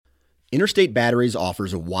Interstate Batteries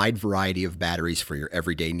offers a wide variety of batteries for your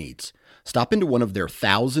everyday needs. Stop into one of their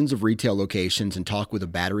thousands of retail locations and talk with a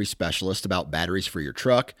battery specialist about batteries for your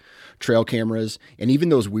truck, trail cameras, and even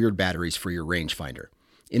those weird batteries for your rangefinder.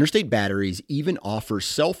 Interstate Batteries even offers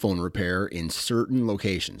cell phone repair in certain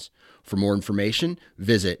locations. For more information,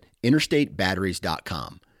 visit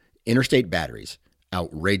interstatebatteries.com. Interstate Batteries,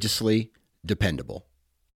 outrageously dependable.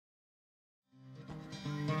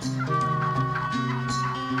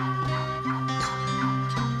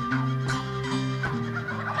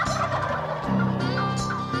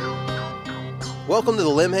 Welcome to the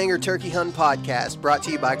Limhanger Turkey Hunting Podcast, brought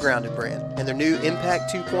to you by Grounded Brand and their new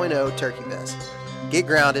Impact 2.0 turkey vest. Get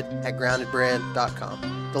grounded at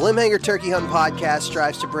groundedbrand.com. The Limhanger Turkey Hunting Podcast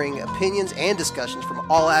strives to bring opinions and discussions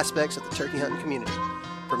from all aspects of the turkey hunting community,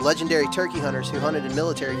 from legendary turkey hunters who hunted in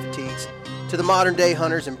military fatigues to the modern day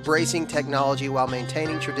hunters embracing technology while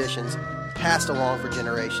maintaining traditions passed along for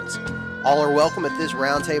generations. All are welcome at this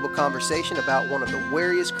roundtable conversation about one of the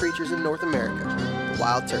wariest creatures in North America, the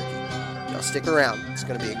wild turkey. Y'all stick around. It's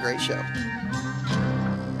going to be a great show.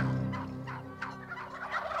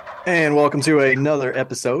 And welcome to another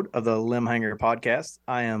episode of the Limhanger Podcast.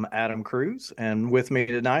 I am Adam Cruz, and with me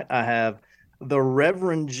tonight I have the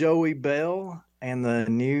Reverend Joey Bell and the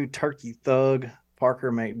new turkey thug, Parker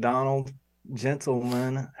McDonald.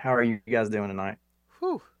 Gentlemen, how are you guys doing tonight?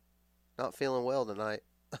 Whew. Not feeling well tonight.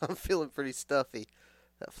 I'm feeling pretty stuffy.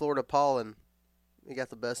 That Florida pollen, it got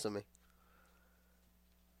the best of me.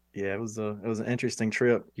 Yeah, it was an interesting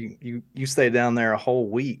trip. You stayed down there a whole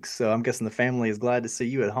week, so I'm guessing the family is glad to see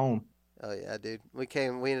you at home. Oh yeah, dude. We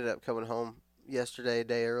ended up coming home yesterday, a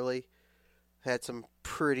day early. Had some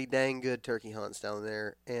pretty dang good turkey hunts down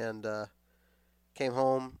there, and came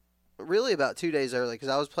home really about 2 days early because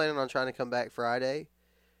I was planning on trying to come back Friday,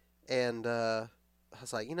 and I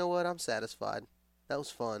was like, you know what, I'm satisfied. That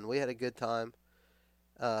was fun. We had a good time.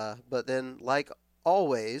 But then, like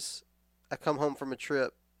always, I come home from a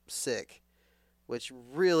trip sick, which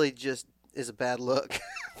really just is a bad look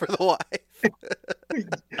for the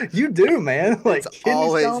wife. You do, man. Like it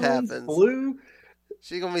always stones, happens. Flu.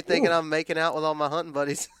 She's gonna be thinking I'm making out with all my hunting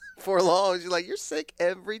buddies for long. She's like, "You're sick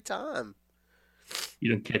every time." You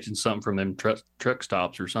done catching something from them truck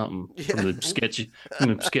stops or something from the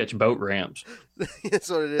sketchy boat ramps. That's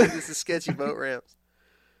what it is. It's the sketchy boat ramps.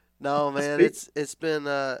 No, man, it's been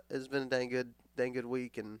a dang good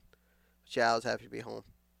week, and I was happy to be home.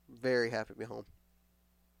 Very happy to be home.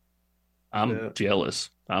 I'm jealous.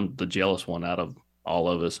 I'm the jealous one out of all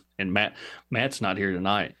of us. And Matt's not here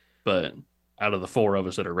tonight, but out of the four of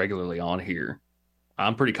us that are regularly on here,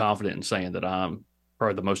 I'm pretty confident in saying that I'm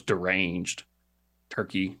probably the most deranged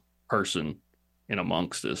turkey person in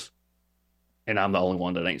amongst us. And I'm the only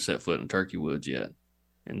one that ain't set foot in turkey woods yet.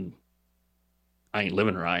 And I ain't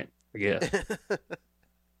living right, I guess.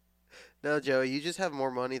 No, Joey, you just have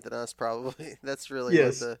more money than us, probably. That's really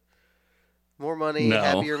yes. More money, No.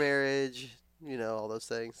 happier marriage, all those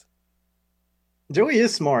things. Joey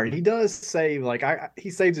is smart. He does save,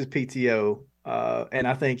 he saves his PTO, and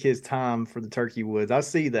I think his time for the turkey woods. I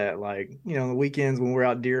see that, the weekends when we're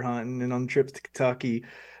out deer hunting and on trips to Kentucky,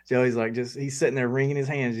 Joey's he's sitting there wringing his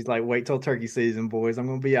hands. He's like, wait till turkey season, boys. I'm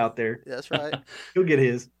going to be out there. That's right. He'll get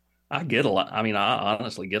his. I get a lot. I mean, I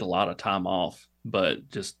honestly get a lot of time off, but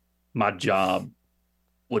just my job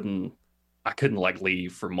I couldn't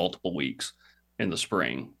leave for multiple weeks in the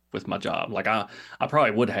spring with my job. I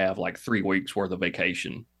probably would have 3 weeks worth of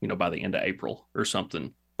vacation, by the end of April or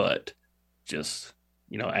something, but just,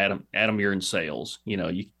 Adam, you're in sales, you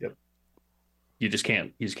just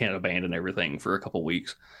can't abandon everything for a couple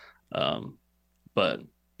weeks. But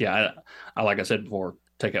yeah, I, like I said before,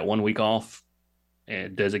 take that 1 week off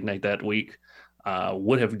and designate that week.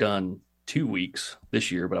 Would have done 2 weeks this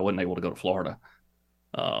year, but I wasn't able to go to Florida.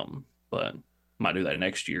 But might do that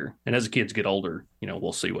next year. And as the kids get older,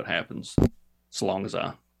 we'll see what happens. So long as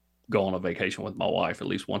I go on a vacation with my wife at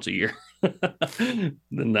least once a year,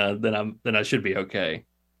 then I should be okay.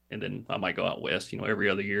 And then I might go out west, every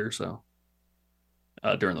other year or so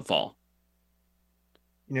during the fall.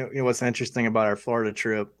 You know what's interesting about our Florida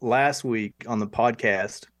trip? Last week on the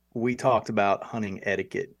podcast, we talked about hunting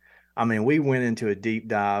etiquette. I mean, we went into a deep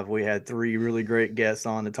dive. We had 3 really great guests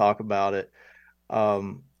on to talk about it.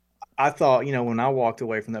 I thought, when I walked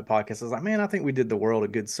away from that podcast, I was like, man, I think we did the world a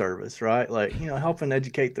good service, right? Helping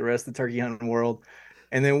educate the rest of the turkey hunting world.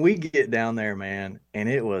 And then we get down there, man, and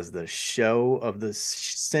it was the show of the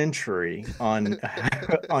century on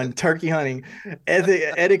on turkey hunting,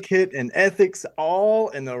 etiquette and ethics, all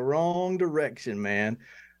in the wrong direction, man.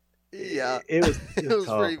 Yeah, it was it was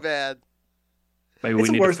pretty bad. Maybe it's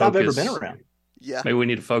the worst I've ever been around. Yeah. Maybe we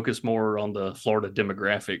need to focus more on the Florida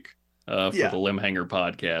demographic for Yeah. the Limb Hanger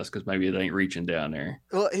podcast, because maybe it ain't reaching down there.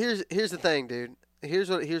 Well, here's the thing, dude. Here's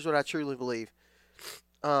what I truly believe.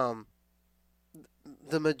 Um,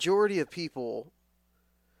 the majority of people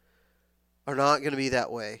are not going to be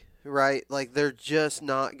that way, right? Like they're just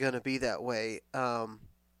not going to be that way.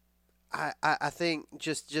 I think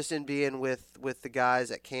just in being with the guys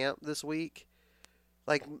at camp this week,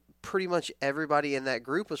 like pretty much everybody in that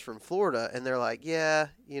group was from Florida, and they're like, yeah,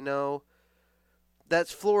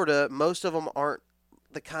 that's Florida. Most of them aren't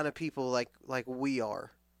the kind of people like we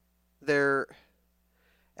are. They're,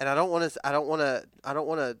 and I don't want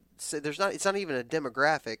to say it's not even a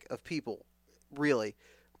demographic of people, really.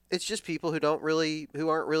 It's just people who aren't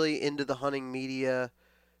really into the hunting media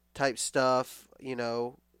type stuff.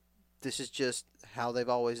 This is just how they've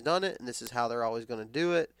always done it, and this is how they're always going to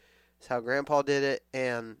do it. It's how Grandpa did it,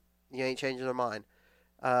 and you ain't changing their mind.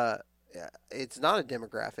 It's not a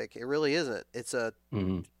demographic. It really isn't. It's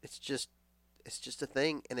just a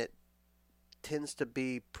thing, and it tends to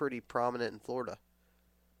be pretty prominent in Florida.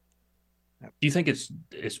 Do you think it's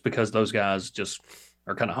because those guys just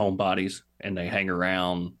are kind of homebodies and they hang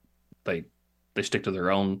around? They stick to their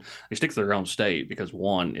own state, because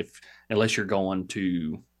unless you're going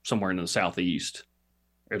to somewhere in the southeast,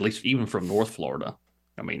 or at least even from North Florida,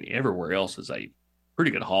 I mean, everywhere else is a pretty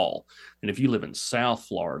good haul. And if you live in South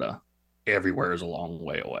Florida, everywhere is a long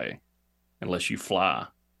way away, unless you fly.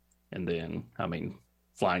 And then, I mean,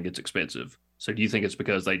 flying gets expensive. So do you think it's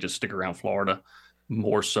because they just stick around Florida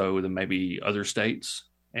more so than maybe other states,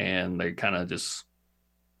 and they kind of just,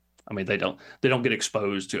 I mean, they don't get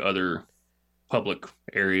exposed to other public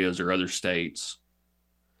areas or other states?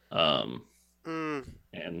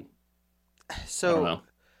 And so I don't know.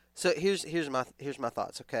 So here's my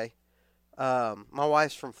thoughts. Okay, my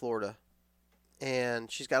wife's from Florida,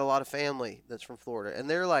 and she's got a lot of family that's from Florida, and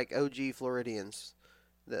they're like OG Floridians.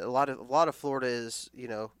 A lot of Florida is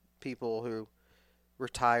people who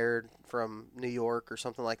retired from New York or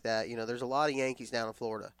something like that. There's a lot of Yankees down in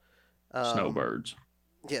Florida. Snowbirds.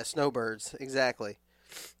 Yeah, snowbirds, exactly.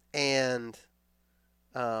 And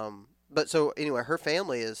but so anyway, her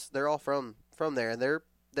family they're all from there, and they're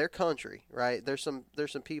country, right? There's some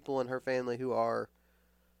people in her family who are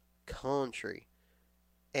country,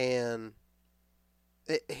 and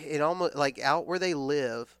it almost like out where they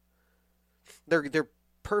live, they're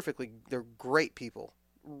great people,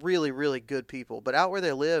 really really good people, but out where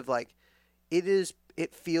they live, like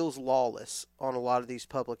it feels lawless on a lot of these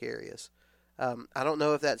public areas. I don't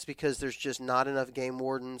know if that's because there's just not enough game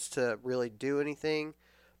wardens to really do anything,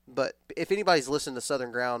 but if anybody's listened to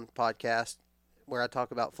Southern Ground podcast, where I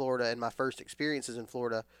talk about Florida and my first experiences in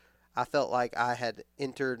Florida, I felt like I had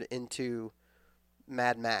entered into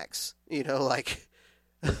Mad Max, like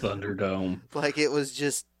Thunderdome. Like it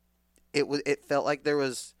felt like there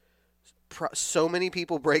was so many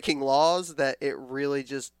people breaking laws that it really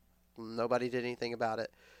just nobody did anything about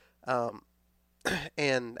it.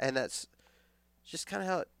 And that's just kind of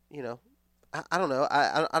how it, I don't know.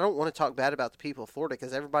 I don't want to talk bad about the people of Florida,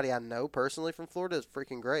 because everybody I know personally from Florida is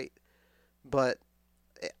freaking great. But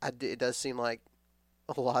it does seem like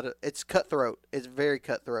it's cutthroat. It's very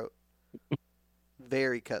cutthroat.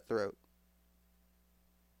 Very cutthroat.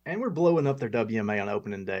 And we're blowing up their WMA on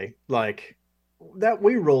opening day. Like that,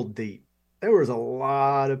 we rolled deep. There was a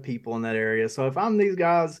lot of people in that area. So if I'm these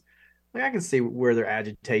guys, like, I can see where their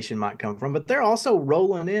agitation might come from, but they're also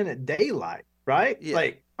rolling in at daylight, right? Yeah.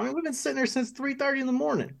 Like, I mean, we've been sitting there since 3:30 in the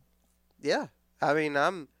morning. Yeah. I mean,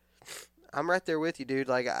 I'm right there with you, dude.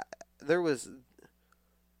 Like there's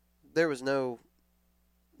no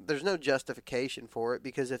justification for it,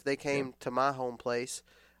 because if they came to my home place,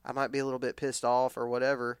 I might be a little bit pissed off or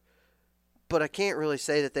whatever, but I can't really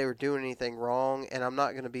say that they were doing anything wrong, and I'm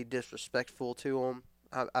not going to be disrespectful to them.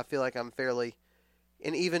 I feel like I'm fairly,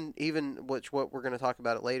 and even what we're going to talk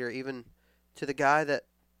about it later, even to the guy that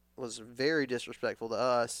was very disrespectful to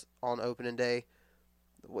us on opening day,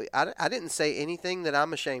 I didn't say anything that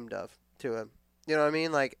I'm ashamed of to him. You know what I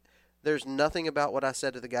mean? Like, there's nothing about what I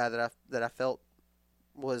said to the guy that I felt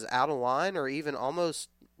was out of line or even almost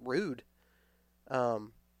rude.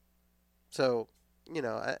 So,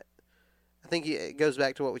 I think it goes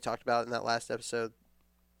back to what we talked about in that last episode.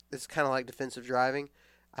 It's kind of like defensive driving.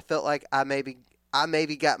 I felt like I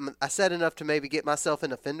said enough to maybe get myself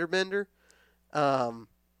in a fender bender.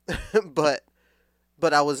 But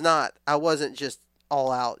I wasn't just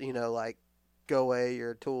all out, like, go away,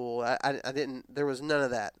 you're a tool. I didn't, there was none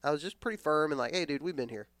of that. I was just pretty firm and like, hey dude, we've been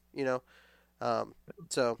here,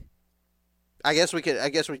 so I guess we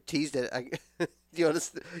teased it. Do you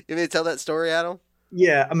want me to tell that story, Adam?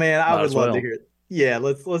 Yeah, man, I Might would as love well. to hear it. Yeah,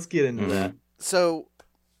 let's get into that. So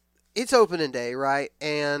it's opening day, right?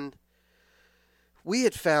 And we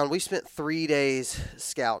spent 3 days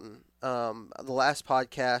scouting. The last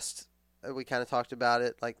podcast, we kind of talked about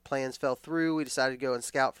it. Like, plans fell through. We decided to go and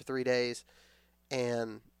scout for 3 days.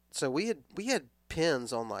 And so we had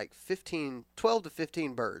pins on like 12 to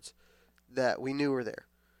 15 birds that we knew were there.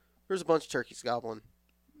 There's a bunch of turkeys gobbling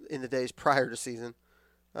in the days prior to season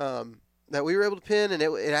that we were able to pin, and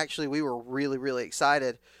it actually, we were really, really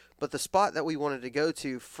excited. But the spot that we wanted to go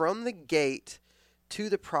to, from the gate to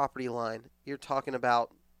the property line, you're talking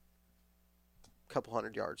about a couple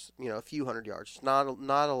hundred yards, a few hundred yards. Not a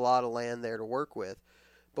lot of land there to work with.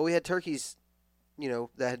 But we had turkeys,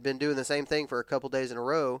 that had been doing the same thing for a couple days in a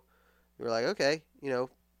row. We were like, okay, we're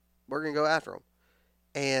going to go after them.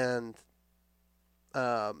 And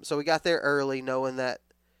so we got there early, knowing that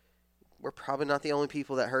we're probably not the only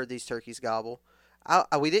people that heard these turkeys gobble.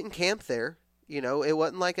 We didn't camp there. It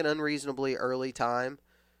wasn't like an unreasonably early time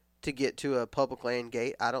to get to a public land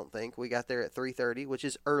gate, I don't think. We got there at 3:30, which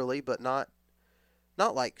is early, but not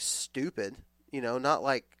like stupid. Not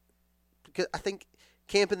like, because I think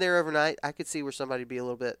camping there overnight, I could see where somebody'd be a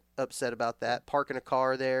little bit upset about that. Parking a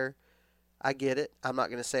car there, I get it. I'm not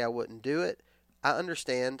going to say I wouldn't do it. I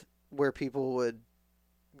understand where people would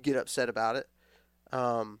get upset about it.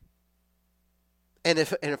 And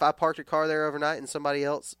if I parked a car there overnight and somebody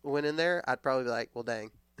else went in there, I'd probably be like, well,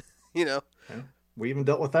 dang, Yeah. We even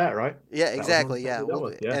dealt with that, right? Yeah, exactly. Yeah.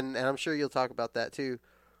 And I'm sure you'll talk about that too.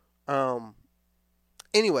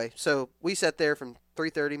 Anyway, so we sat there from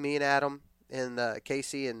 3:30, me and Adam and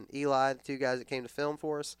Casey and Eli, the two guys that came to film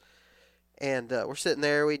for us. And we're sitting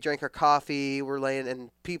there. We drank our coffee. We're laying,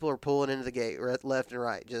 and people are pulling into the gate left and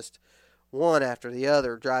right, just one after the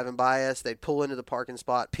other, driving by us. They'd pull into the parking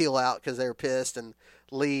spot, peel out because they were pissed, and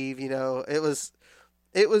leave. It was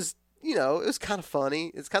kind of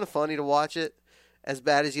funny. It's kind of funny to watch it. As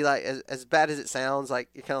bad as as bad as it sounds, like,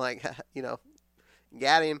 you're kind of like,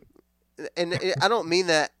 got him. And I don't mean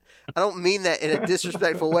that in a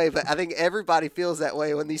disrespectful way, but I think everybody feels that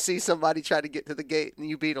way when you see somebody try to get to the gate and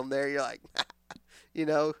you beat them there. You're like,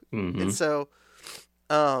 Mm-hmm. And so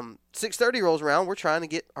 6:30 rolls around. We're trying to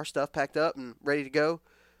get our stuff packed up and ready to go.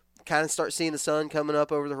 Kind of start seeing the sun coming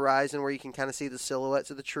up over the horizon, where you can kind of see the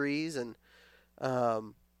silhouettes of the trees. And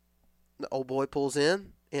the old boy pulls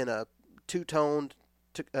in a two-toned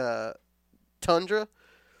Tundra,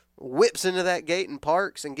 whips into that gate and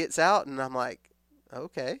parks and gets out. And I'm like,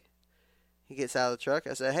 okay. He gets out of the truck.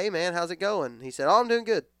 I said, hey, man, how's it going? He said, oh, I'm doing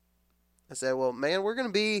good. I said, well, man, we're going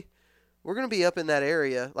to be up in that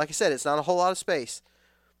area. Like I said, it's not a whole lot of space.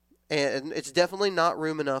 And it's definitely not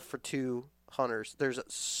room enough for two hunters. There's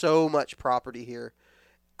so much property here.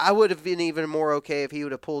 I would have been even more okay if he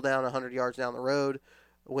would have pulled down 100 yards down the road,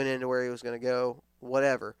 went into where he was going to go,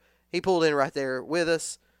 whatever. He pulled in right there with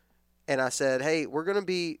us, and I said, hey, we're going to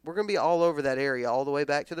be all over that area, all the way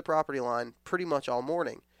back to the property line, pretty much all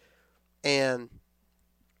morning. And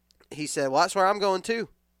he said, well, that's where I'm going too.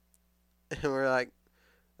 And we're like,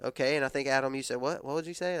 okay. And I think, Adam, you said, what would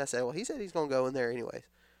you say? And I said, well, he said he's going to go in there anyways.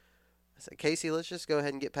 I said, Casey, let's just go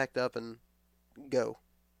ahead and get packed up and go.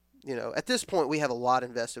 At this point, we have a lot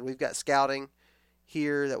invested. We've got scouting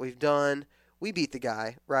here that we've done. We beat the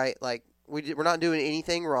guy, right? Like, we're not doing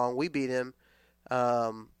anything wrong. We beat him.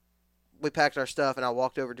 We packed our stuff, and I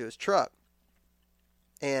walked over to his truck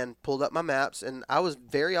and pulled up my maps, and I was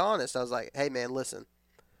very honest. I was like, hey, man, listen.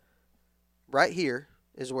 Right here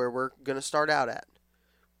is where we're going to start out at.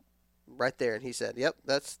 Right there. And he said, yep,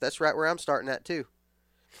 that's right where I'm starting at too.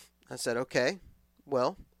 I said, okay,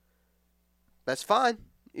 well, that's fine.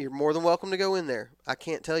 You're more than welcome to go in there. I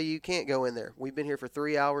can't tell you can't go in there. We've been here for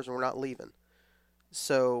 3 hours and we're not leaving.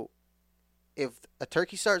 So if a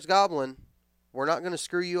turkey starts gobbling, we're not going to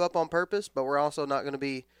screw you up on purpose, but we're also not going to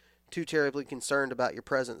be too terribly concerned about your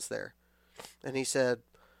presence there. And he said,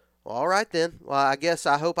 well, all right then. Well,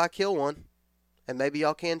 I hope I kill one, and maybe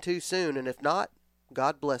y'all can too soon. And if not,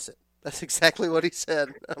 God bless it. That's exactly what he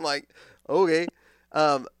said. I'm like, okay.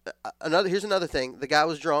 Here's another thing. The guy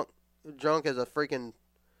was drunk as a freaking,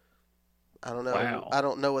 I don't know. Wow. I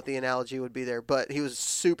don't know what the analogy would be there, but he was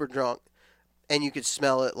super drunk, and you could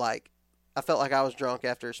smell it. Like, I felt like I was drunk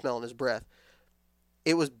after smelling his breath.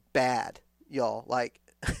 It was bad, y'all. Like,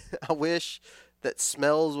 I wish that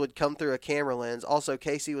smells would come through a camera lens. Also,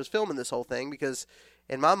 Casey was filming this whole thing because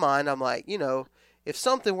in my mind, I'm like, if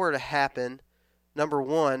something were to happen, number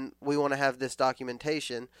one, we want to have this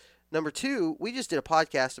documentation. Number two, we just did a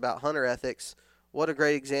podcast about hunter ethics. What a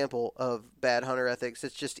great example of bad hunter ethics.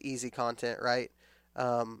 It's just easy content, right?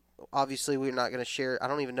 Obviously, we're not going to share. I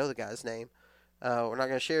don't even know the guy's name. We're not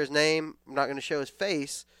going to share his name. I'm not going to show his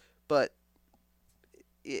face, but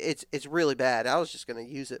it's really bad. I was just going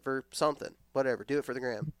to use it for something, whatever. Do it for the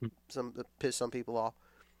gram. Piss some people off.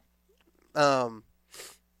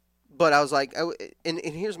 But I was like, and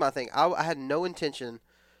here's my thing. I had no intention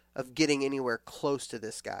of getting anywhere close to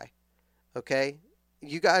this guy. Okay?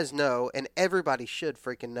 You guys know, and everybody should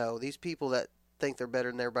freaking know, these people that think they're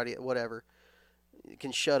better than everybody, whatever,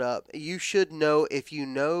 can shut up. You should know, if you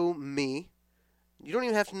know me. You don't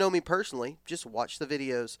even have to know me personally. Just watch the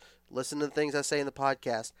videos. Listen to the things I say in the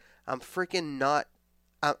podcast. I'm not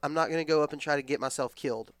going to go up and try to get myself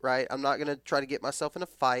killed, right? I'm not going to try to get myself in a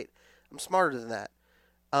fight. I'm smarter than that.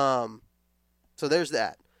 So there's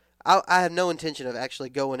that. I have no intention of actually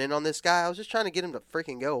going in on this guy. I was just trying to get him to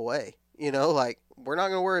freaking go away. You know, like, we're not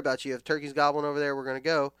going to worry about you. If turkey's gobbling over there, we're going to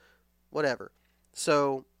go. Whatever.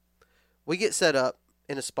 So we get set up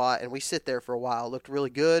in a spot, and we sit there for a while. It looked really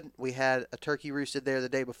good. We had a turkey roosted there the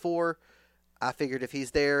day before. I figured if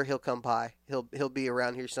he's there, he'll come by. He'll be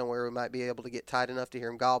around here somewhere. We might be able to get tight enough to hear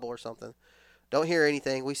him gobble or something. Don't hear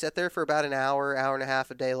anything. We sat there for about an hour and a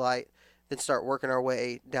half of daylight, then start working our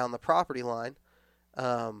way down the property line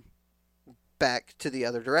back to the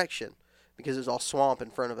other direction because it was all swamp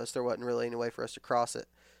in front of us. There wasn't really any way for us to cross it.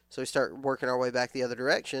 So we start working our way back the other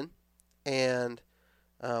direction, and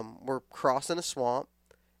we're crossing a swamp.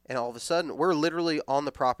 And all of a sudden, we're literally on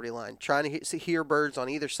the property line, trying to hear birds on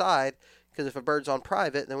either side, because if a bird's on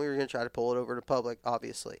private, then we were going to try to pull it over to public,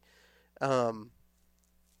 obviously. And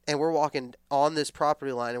we're walking on this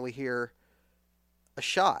property line, and we hear a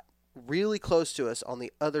shot really close to us on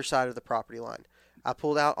the other side of the property line. I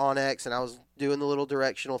pulled out Onyx, and I was doing the little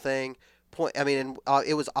directional thing.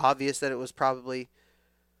 It was obvious that it was probably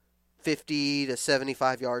 50 to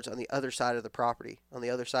 75 yards on the other side of the property, on the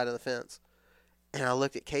other side of the fence. And I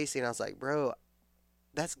looked at Casey and I was like, bro,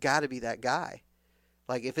 that's got to be that guy.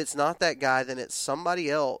 Like, if it's not that guy, then it's somebody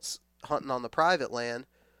else hunting on the private land.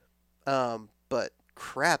 But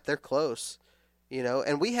crap, they're close, you know.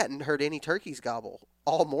 And we hadn't heard any turkeys gobble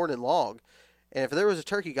all morning long. And if there was a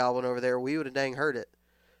turkey gobbling over there, we would have dang heard it.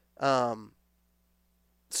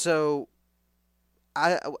 So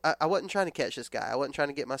I wasn't trying to catch this guy. I wasn't trying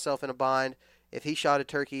to get myself in a bind. If he shot a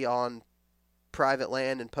turkey on private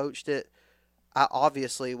land and poached it, I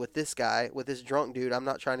obviously, with this guy, with this drunk dude, I'm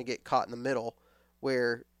not trying to get caught in the middle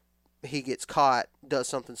where he gets caught, does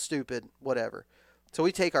something stupid, whatever. So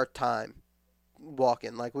we take our time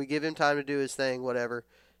walking. Like, we give him time to do his thing, whatever.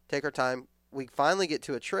 Take our time. We finally get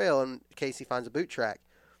to a trail, and Casey finds a boot track.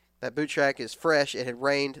 That boot track is fresh. It had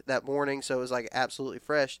rained that morning, so it was like absolutely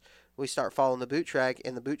fresh. We start following the boot track,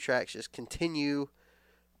 and the boot tracks just continue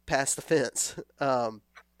past the fence.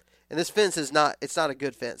 And this fence it's not a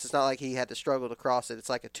good fence. It's not like he had to struggle to cross it. It's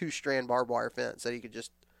like a 2-strand barbed wire fence that he could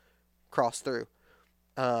just cross through.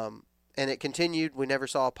 And it continued. We never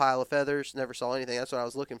saw a pile of feathers, never saw anything. That's what I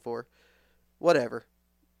was looking for. Whatever.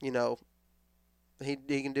 You know, he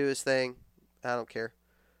can do his thing. I don't care.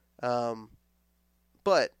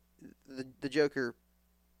 But the Joker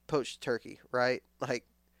poached turkey, right? Like,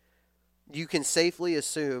 you can safely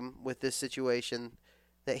assume with this situation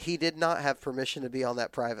that he did not have permission to be on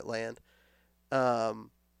that private land.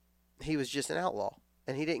 He was just an outlaw,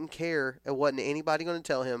 and he didn't care. It wasn't anybody going to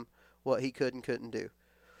tell him what he could and couldn't do.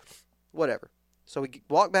 Whatever. So we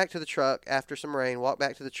walk back to the truck after some rain, walk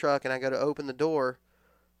back to the truck, and I go to open the door,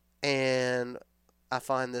 and I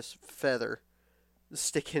find this feather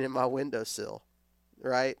sticking in my windowsill,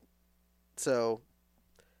 right? So,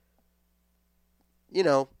 you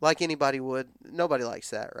know, like anybody would, nobody likes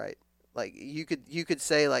that, right? Like, you could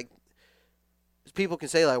say, like, people can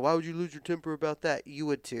say, like, why would you lose your temper about that? You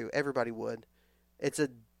would too. Everybody would. It's a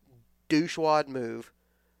douchewad move.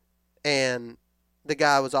 And the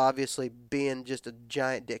guy was obviously being just a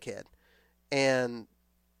giant dickhead. And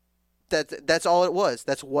that's all it was.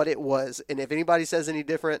 That's what it was. And if anybody says any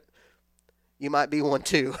different, you might be one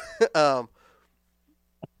too.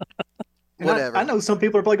 Whatever. I know some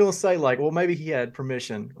people are probably going to say, like, well, maybe he had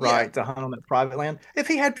permission, right, to hunt on that private land. If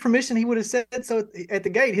he had permission, he would have said so at the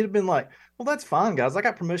gate. He'd have been like, well, that's fine, guys. I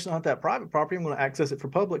got permission to hunt that private property. I'm going to access it for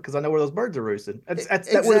public because I know where those birds are roosted.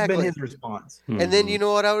 That would have been his response. Mm-hmm. And then you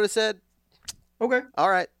know what I would have said? Okay. All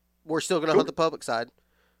right. We're still going to hunt the public side.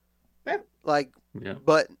 Yeah. Like, yeah.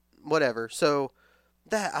 But whatever. So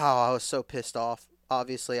I was so pissed off.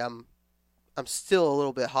 Obviously, I'm still a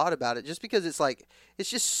little bit hot about it just because it's like, it's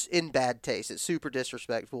just in bad taste. It's super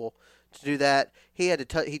disrespectful to do that. He had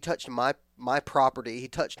to he touched my property. He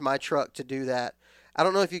touched my truck to do that. I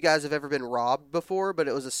don't know if you guys have ever been robbed before, but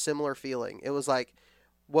it was a similar feeling. It was like,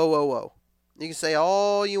 whoa, whoa, whoa. You can say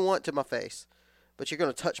all you want to my face, but you're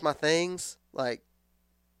going to touch my things? Like,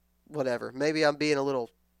 whatever. Maybe I'm being a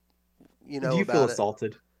little, Do you feel about it.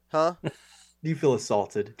 assaulted? Huh? Do you feel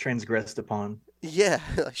assaulted, transgressed upon? Yeah.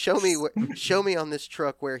 Show me on this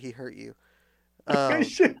truck where he hurt you. I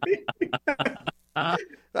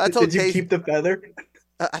told Did you Casey, keep the feather?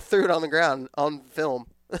 I threw it on the ground on film.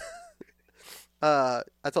 I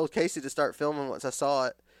told Casey to start filming once I saw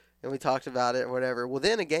it, and we talked about it or whatever. Well,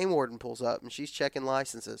 then a game warden pulls up, and she's checking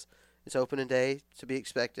licenses. It's opening day, to be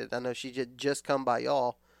expected. I know she had just come by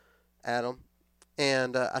y'all, Adam,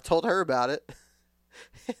 and I told her about it,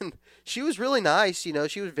 and she was really nice. She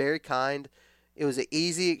was very kind. It was an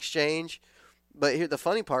easy exchange, but here the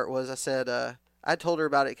funny part was I said I told her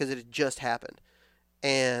about it because it had just happened,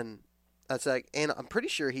 and I was like, and I'm pretty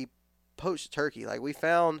sure he poached a turkey. Like, we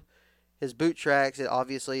found his boot tracks. It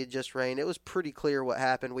obviously had just rained. It was pretty clear what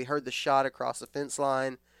happened. We heard the shot across the fence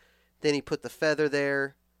line. Then he put the feather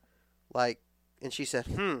there. And she said,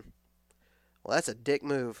 well, that's a dick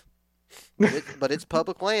move. But it's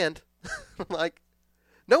public land. I'm like,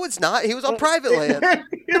 no, it's not. He was on private land.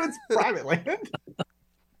 It was private land.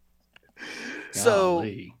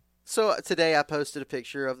 So today I posted a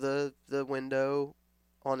picture of the window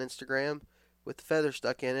on Instagram with the feather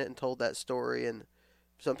stuck in it and told that story. And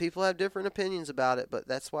some people have different opinions about it, but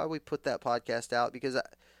that's why we put that podcast out, because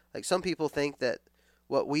some people think that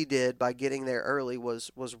what we did by getting there early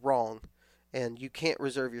was wrong, and you can't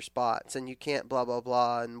reserve your spots, and you can't blah, blah,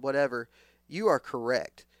 blah, and whatever. You are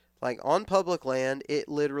correct. Like, on public land, it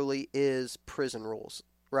literally is prison rules,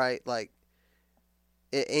 right? Like,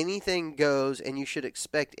 anything goes, and you should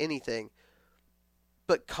expect anything.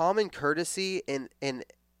 But common courtesy and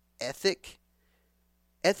ethic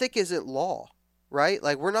isn't law, right?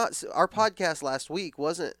 Like, our podcast last week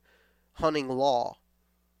wasn't hunting law.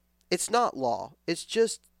 It's not law. It's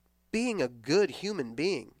just being a good human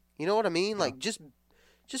being. You know what I mean? Yeah. Like, just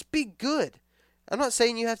be good. I'm not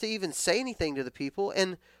saying you have to even say anything to the people.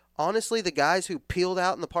 And honestly, the guys who peeled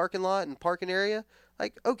out in the parking lot and parking area,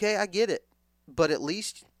 like, okay, I get it. But at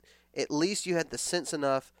least you had the sense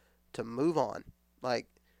enough to move on. Like,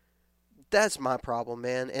 that's my problem,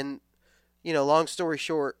 man. And, long story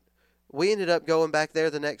short, we ended up going back there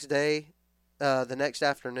the next day, the next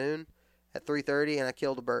afternoon at 3:30, and I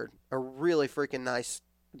killed a bird. A really freaking nice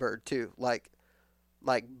bird, too. Like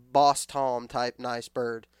Boss Tom type nice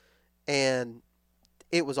bird. And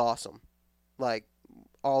it was awesome. Like,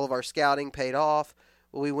 all of our scouting paid off.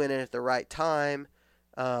 We went in at the right time.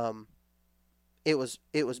 It was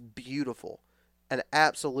beautiful. An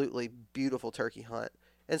absolutely beautiful turkey hunt.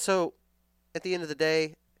 And so, at the end of the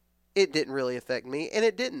day, it didn't really affect me. And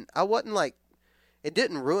it didn't. It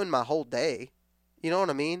didn't ruin my whole day. You know what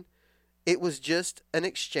I mean? It was just an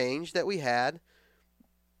exchange that we had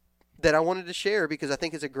that I wanted to share because I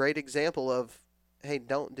think it's a great example of, hey,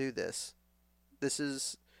 don't do this.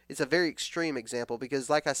 It's a very extreme example because,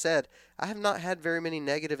 like I said, I have not had very many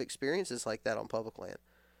negative experiences like that on public land.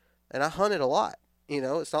 And I hunted a lot.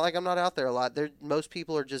 It's not like I'm not out there a lot. Most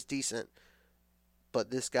people are just decent.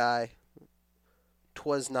 But this guy,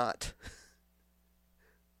 'twas not.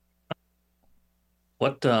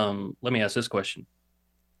 Let me ask this question.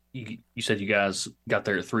 You said you guys got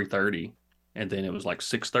there at 3:30, and then it was like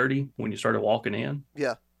 6:30 when you started walking in?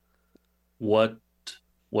 Yeah. What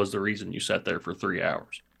was the reason you sat there for 3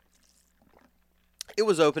 hours? It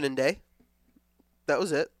was opening day. That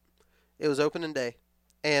was it. It was opening day.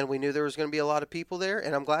 And we knew there was going to be a lot of people there,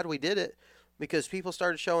 and I'm glad we did it because people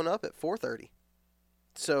started showing up at 4:30.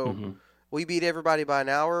 So we beat everybody by an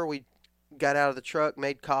hour. We got out of the truck,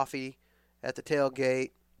 made coffee at the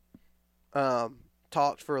tailgate,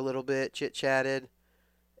 talked for a little bit, chit-chatted,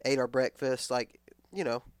 ate our breakfast. I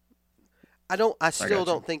still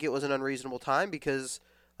don't think it was an unreasonable time because,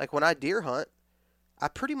 like, when I deer hunt, I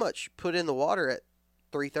pretty much put in the water at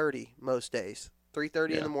 3:30 most days.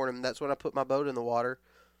 3:30 in the morning. That's when I put my boat in the water.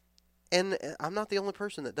 And I'm not the only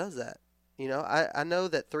person that does that. I know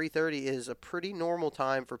that 3:30 is a pretty normal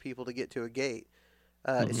time for people to get to a gate,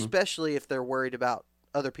 especially if they're worried about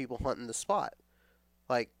other people hunting the spot.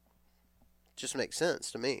 Like, just makes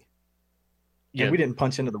sense to me. Yeah, and we didn't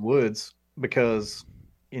punch into the woods because,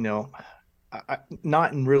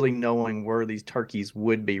 not really knowing where these turkeys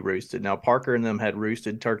would be roosted. Now, Parker and them had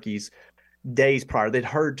roosted turkeys days prior. They'd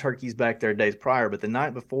heard turkeys back there days prior, but the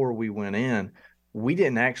night before we went in, we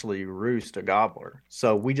didn't actually roost a gobbler.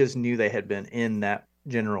 So we just knew they had been in that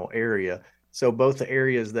general area. So both the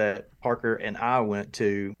areas that Parker and I went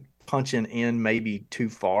to, punching in maybe too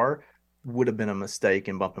far would have been a mistake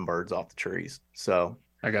in bumping birds off the trees. So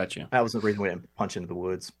I got you. That was the reason we didn't punch into the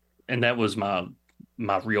woods. And that was my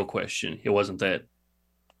real question. It wasn't that,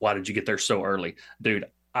 why did you get there so early? Dude,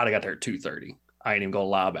 I'd have got there at 2:30. I ain't even gonna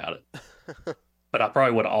lie about it. But I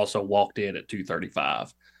probably would have also walked in at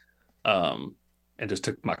 2:35, and just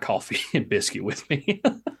took my coffee and biscuit with me.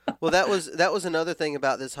 Well, that was another thing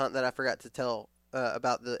about this hunt that I forgot to tell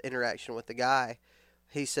about the interaction with the guy.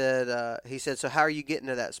 He said, so how are you getting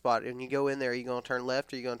to that spot? And you go in there, are you going to turn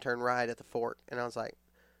left or are you going to turn right at the fork? And I was like,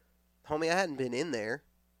 homie, I hadn't been in there.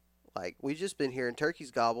 Like, we just been hearing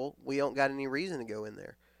turkeys gobble. We don't got any reason to go in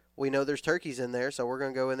there. We know there's turkeys in there, so we're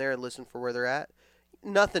going to go in there and listen for where they're at.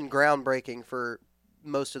 Nothing groundbreaking for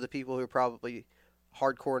most of the people who are probably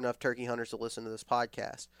hardcore enough turkey hunters to listen to this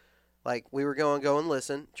podcast. Like, we were going to go and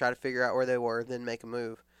listen, try to figure out where they were, then make a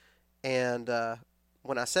move. And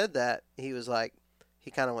when I said that, he was like, he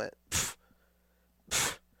kind of went, pff,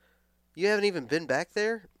 pff, you haven't even been back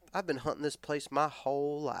there? I've been hunting this place my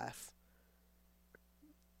whole life.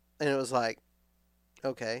 And it was like,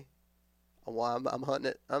 okay, well, I'm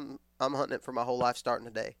hunting it. I'm hunting it for my whole life starting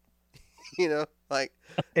today. You know, like,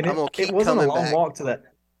 and I'm gonna keep it wasn't a coming long back. walk to that.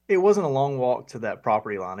 It wasn't a long walk to that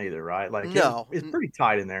property line either, right? Like, No. it's pretty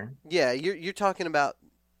tight in there. Yeah, you're talking about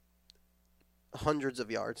hundreds of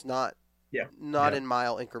yards, not in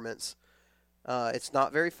mile increments. It's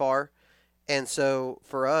not very far. And so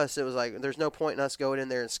for us, it was like, there's no point in us going in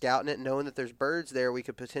there and scouting it, knowing that there's birds there. We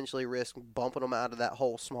could potentially risk bumping them out of that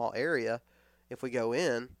whole small area if we go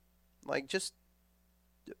in. Like, just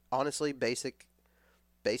honestly, basic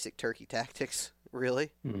turkey tactics,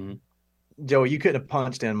 really. Mm-hmm. Joey, you couldn't have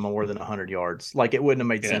punched in more than 100 yards. Like, it wouldn't have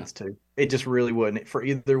made sense to. It just really wouldn't. For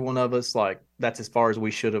either one of us, like, that's as far as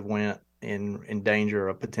we should have went in danger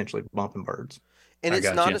of potentially bumping birds. And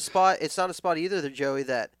it's not a spot. It's not a spot either, Joey,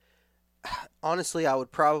 that honestly I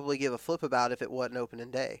would probably give a flip about if it wasn't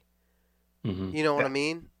opening day. Mm-hmm. You know what I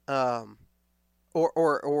mean?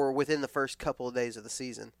 Or within the first couple of days of the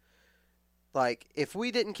season. Like, if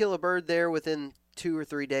we didn't kill a bird there within 2 or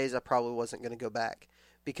 3 days, I probably wasn't going to go back,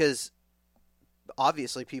 because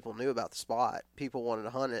obviously people knew about the spot. People wanted to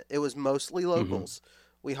hunt it. It was mostly locals. Mm-hmm.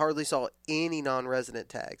 We hardly saw any non-resident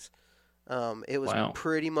tags. It was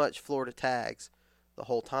pretty much Florida tags the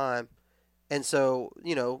whole time. And so,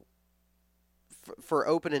 you know, for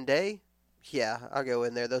opening day, yeah, I'll go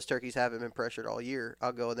in there. Those turkeys haven't been pressured all year.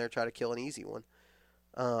 I'll go in there and try to kill an easy one.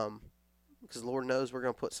 Because Lord knows we're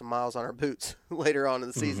going to put some miles on our boots later on in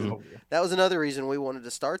the season. Mm-hmm. That was another reason we wanted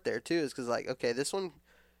to start there too, is because, like, okay, this one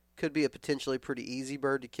could be a potentially pretty easy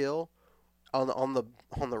bird to kill. On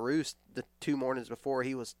the roost, the 2 mornings before,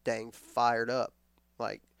 he was dang fired up.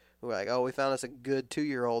 Like, we're like, oh, we found us a good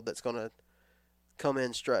 2-year-old that's going to come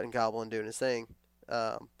in, strut and gobble and doing his thing.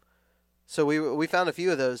 So we found a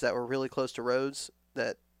few of those that were really close to roads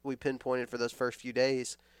that we pinpointed for those first few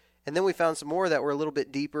days. And then we found some more that were a little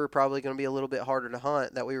bit deeper, probably going to be a little bit harder to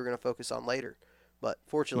hunt, that we were going to focus on later. But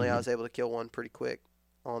fortunately, I was able to kill one pretty quick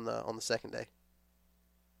on the second day.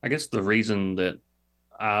 I guess the reason that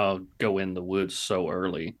I'll go in the woods so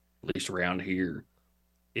early, at least around here,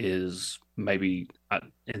 is maybe,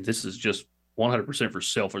 and this is just 100% for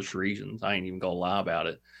selfish reasons, I ain't even gonna lie about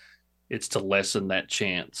it, it's to lessen that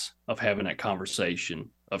chance of having that conversation,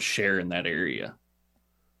 of sharing that area.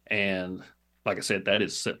 And like I said,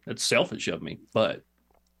 it's selfish of me, but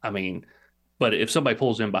if somebody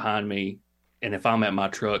pulls in behind me, and if I'm at my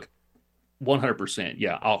truck, 100%,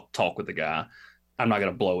 yeah, I'll talk with the guy. I'm not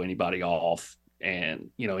going to blow anybody off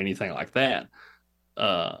and, anything like that.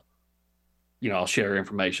 I'll share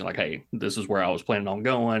information like, hey, this is where I was planning on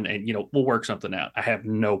going, and, we'll work something out. I have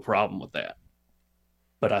no problem with that.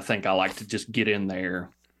 But I think I like to just get in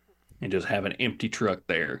there and just have an empty truck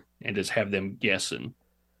there and just have them guessing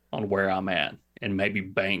on where I'm at, and maybe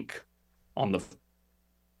bank on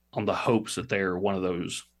the hopes that they're one of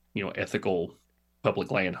those, ethical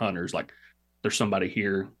public land hunters. Like, there's somebody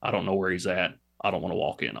here, I don't know where he's at, I don't want to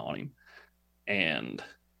walk in on him. And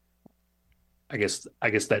I guess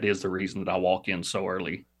that is the reason that I walk in so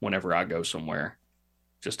early whenever I go somewhere,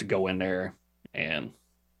 just to go in there. And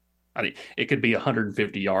it could be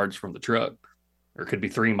 150 yards from the truck, or it could be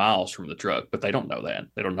 3 miles from the truck, but they don't know that.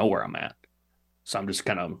 They don't know where I'm at. So I'm just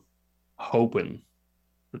kind of hoping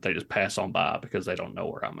that they just pass on by because they don't know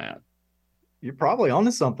where I'm at. You're probably onto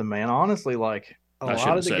something, man. Honestly, like, a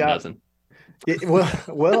lot of the guys. Nothing.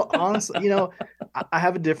 Well, honestly, I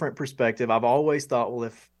have a different perspective. I've always thought, well,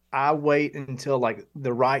 if I wait until like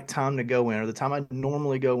the right time to go in, or the time I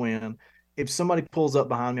normally go in, if somebody pulls up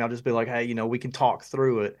behind me, I'll just be like, hey, we can talk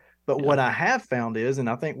through it. But what I have found is, and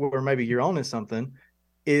I think where maybe you're on to something,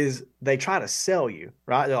 is they try to sell you,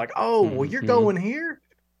 right? They're like, oh, well, you're going here?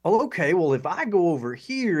 Oh, okay, well, if I go over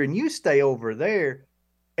here and you stay over there.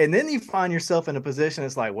 And then you find yourself in a position,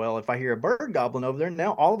 it's like, well, if I hear a bird gobbling over there,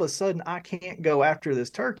 now all of a sudden I can't go after this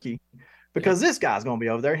turkey because this guy's going to be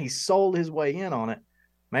over there and he sold his way in on it.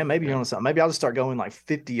 Man, maybe you're on something. Maybe I'll just start going like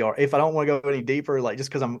 50 yards. If I don't want to go any deeper, like just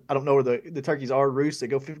because I don't know where the turkeys are roosted,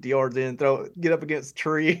 go 50 yards in, get up against a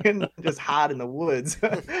tree and just hide in the woods.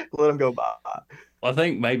 Let them go by. Well, I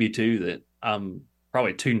think maybe too that I'm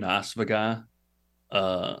probably too nice of a guy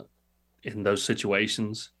in those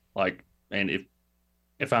situations. Like, and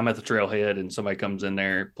if I'm at the trailhead and somebody comes in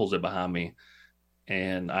there, pulls it behind me,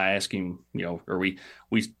 and I ask him, or we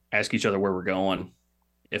ask each other where we're going.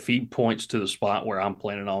 If he points to the spot where I'm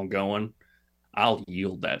planning on going, I'll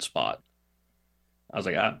yield that spot. I was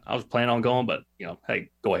like, I was planning on going, but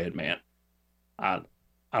hey, go ahead, man. I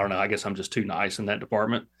don't know. I guess I'm just too nice in that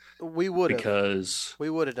department. We would have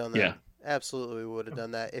done that. Yeah, absolutely, we would have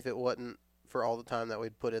done that if it wasn't for all the time that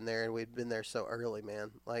we'd put in there and we'd been there so early,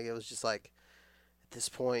 man. Like it was just like at this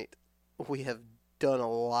point we have done a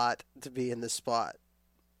lot to be in this spot.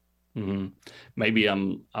 Mm-hmm. Maybe I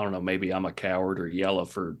don't know, maybe I'm a coward or yellow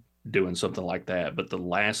for doing something like that. But the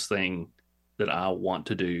last thing that I want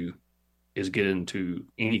to do is get into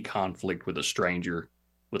any conflict with a stranger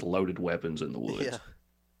with loaded weapons in the woods.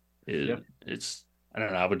 Yeah. It's, I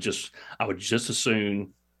don't know. I would just as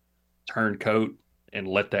soon turn coat and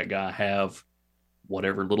let that guy have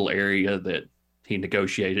whatever little area that he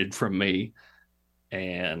negotiated from me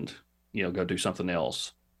and, go do something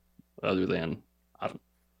else other than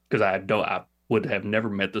because I would have never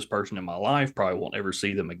met this person in my life, probably won't ever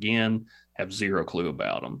see them again, have zero clue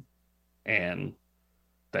about them. And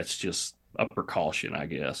that's just a precaution, I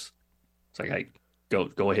guess. It's like, hey,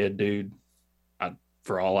 go ahead, dude.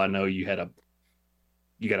 For all I know, you got a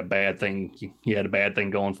bad thing. You had a bad thing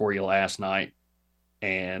going for you last night,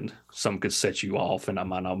 and some could set you off, and I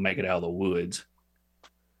might not make it out of the woods.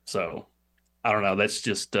 So I don't know. That's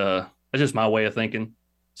just my way of thinking.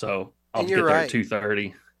 So I'll just get there at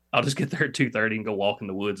 2:30. I'll just get there at 2:30 and go walk in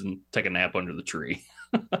the woods and take a nap under the tree.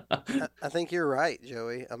 I think you're right,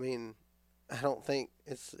 Joey. I mean, I don't think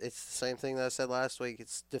it's the same thing that I said last week.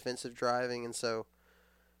 It's defensive driving, and so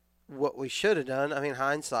what we should have done, I mean,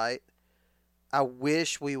 hindsight, I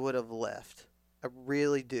wish we would have left. I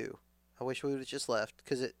really do. I wish we would have just left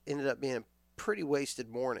because it ended up being a pretty wasted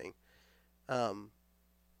morning.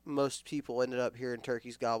 Most people ended up hearing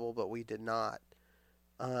turkeys gobble, but we did not.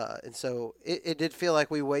 And so it did feel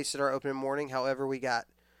like we wasted our opening morning. However, we got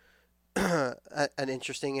an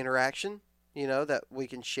interesting interaction, that we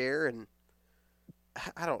can share. And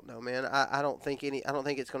I don't know, man. I don't think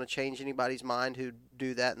it's going to change anybody's mind who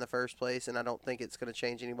do that in the first place. And I don't think it's going to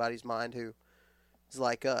change anybody's mind who is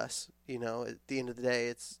like us. At the end of the day,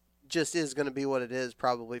 it's just is going to be what it is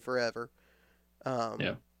probably forever.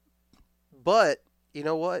 Yeah. But you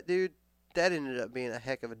know what, dude? That ended up being a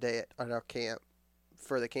heck of a day at our camp.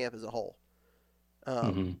 For the camp as a whole.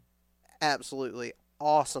 Absolutely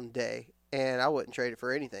awesome day. And I wouldn't trade it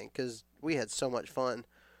for anything because we had so much fun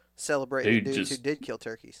celebrating the dudes who did kill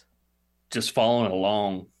turkeys. Just following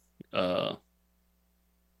along on,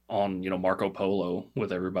 Marco Polo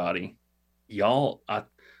with everybody. Y'all, I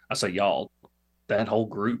say y'all, that whole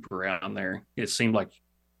group around there, it seemed like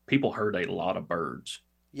people heard a lot of birds.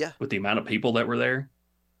 Yeah. With the amount of people that were there,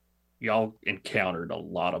 y'all encountered a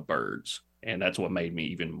lot of birds. And that's what made me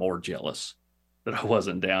even more jealous that I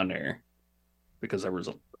wasn't down there because there was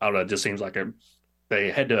I don't know, it just seems like they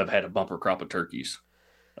had to have had a bumper crop of turkeys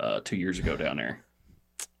 2 years ago down there.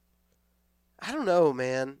 I don't know,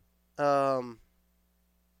 man. I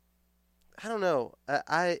don't know.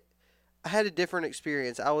 I had a different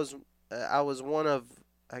experience. I was one of,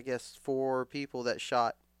 I guess, 4 people that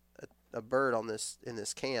shot a bird in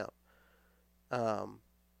this camp.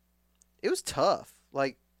 It was tough.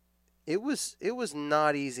 Like, it was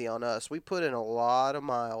not easy on us. We put in a lot of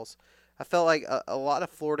miles. I felt like a lot of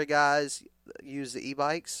Florida guys use the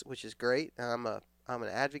e-bikes, which is great. I'm an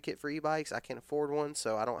advocate for e-bikes. I can't afford one,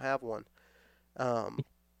 so I don't have one.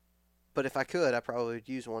 But if I could, I probably would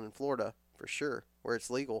use one in Florida for sure, where it's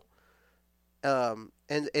legal. And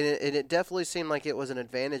it definitely seemed like it was an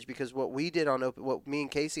advantage because what me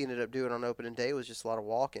and Casey ended up doing on opening day was just a lot of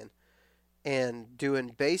walking and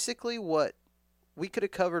doing basically what we could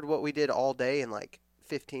have covered what we did all day in like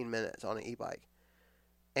 15 minutes on an e-bike.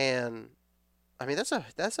 And I mean,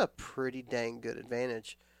 that's a pretty dang good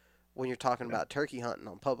advantage when you're talking about turkey hunting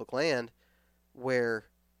on public land where,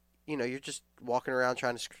 you're just walking around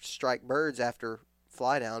trying to strike birds after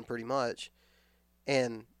fly down pretty much.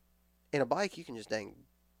 And in a bike, you can just dang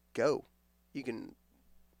go. You can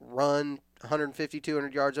run 150,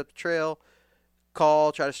 200 yards up the trail,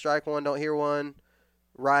 call, try to strike one, don't hear one,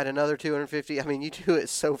 ride another 250. I mean, you do it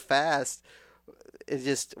so fast.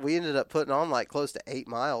 We ended up putting on like close to 8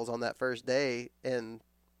 miles on that first day, and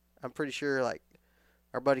I'm pretty sure like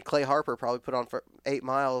our buddy Clay Harper probably put on for 8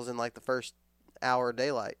 miles in like the first hour of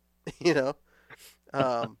daylight, you know.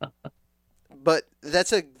 Um, but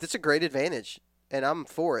that's a great advantage, and I'm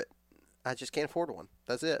for it. I just can't afford one.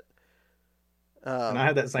 That's it. And I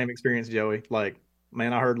had that same experience, Joey. Like,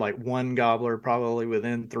 man, I heard like one gobbler probably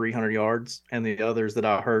within 300 yards, and the others that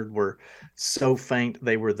I heard were so faint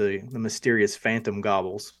they were the mysterious phantom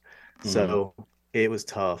gobbles. So it was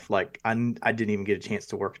tough. Like, I didn't even get a chance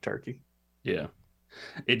to work a turkey. Yeah.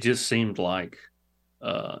 It just seemed like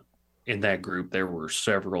in that group there were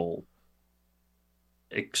several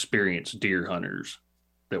experienced deer hunters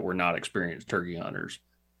that were not experienced turkey hunters,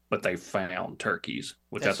 but they found turkeys,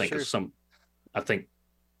 which That's I think true. I think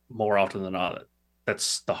more often than not,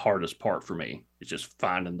 that's the hardest part for me. It's just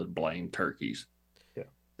finding the blamed turkeys. Yeah.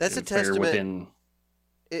 That's a And if they're testament.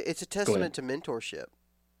 It's a ahead. testament to mentorship,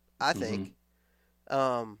 I think.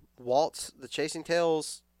 Walt's, the Chasing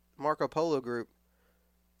Tails Marco Polo group,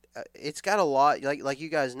 it's got a lot, like you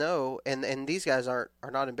guys know, and these guys are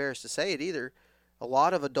not embarrassed to say it either. A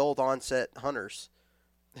lot of adult onset hunters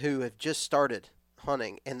who have just started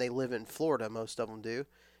hunting, and they live in Florida. Most of them do,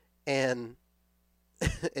 and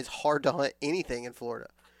it's hard to hunt anything in Florida.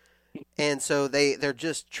 And so they're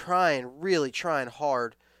just really trying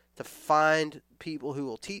hard to find people who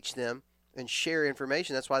will teach them and share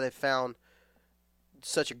information. That's why they found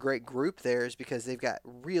such a great group there, is because they've got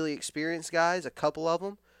really experienced guys, a couple of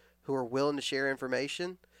them, who are willing to share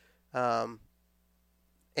information.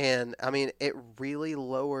 And I mean, it really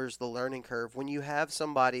lowers the learning curve when you have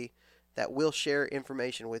somebody that will share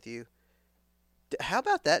information with you. How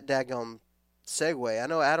about that daggum segue? I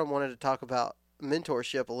know Adam wanted to talk about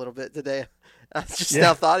mentorship a little bit today. I just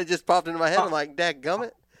now thought it just popped into my head. I'm like,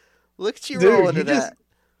 dadgummit, look at you rolling to that.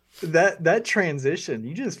 That transition,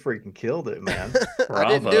 you just freaking killed it, man. I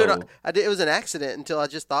didn't do it. It was an accident until I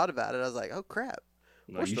just thought about it. I was like, oh crap.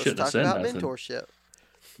 No, We're you supposed to shouldn't have talk said about nothing. mentorship.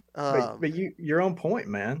 But you're on point,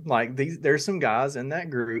 man. Like, there's some guys in that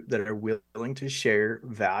group that are willing to share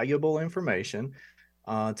valuable information,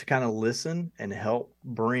 to kind of listen and help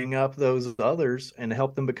bring up those others and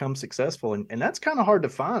help them become successful. And that's kind of hard to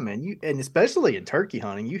find, man. And especially in turkey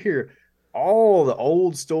hunting, you hear all the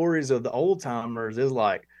old stories of the old timers. Is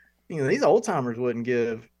like, these old timers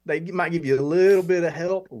they might give you a little bit of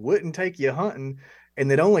help, wouldn't take you hunting, and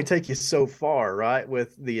they'd only take you so far, right?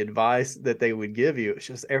 With the advice that they would give you. It's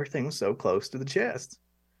just everything was so close to the chest.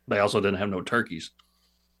 They also didn't have no turkeys.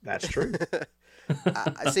 That's true.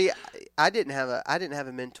 I didn't have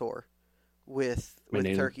a mentor with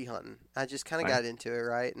turkey hunting. I just kind of got into it,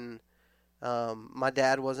 right? And my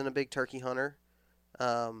dad wasn't a big turkey hunter,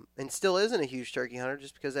 and still isn't a huge turkey hunter,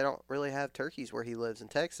 just because they don't really have turkeys where he lives in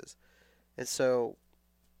Texas. And so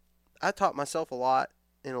I taught myself a lot,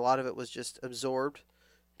 and a lot of it was just absorbed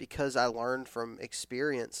because I learned from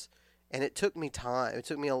experience. And it took me time. It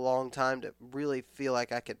took me a long time to really feel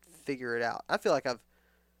like I could figure it out. I feel like I'm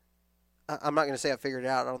not going to say I've figured it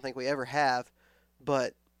out. I don't think we ever have.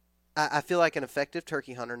 But I feel like an effective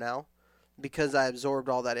turkey hunter now because I absorbed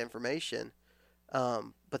all that information.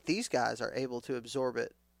 But these guys are able to absorb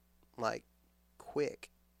it like quick.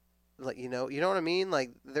 Like, you know what I mean?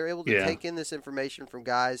 Like, they're able to take in this information from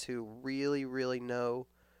guys who really, really know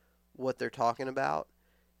what they're talking about.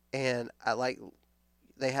 And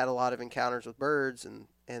they had a lot of encounters with birds, and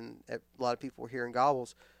a lot of people were hearing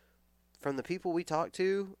gobbles. From the people we talked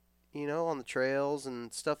to, on the trails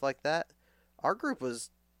and stuff like that, our group was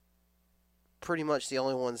pretty much the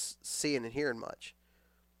only ones seeing and hearing much.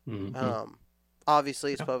 Mm-hmm.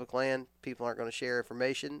 Obviously, it's public land. People aren't going to share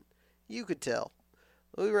information. You could tell.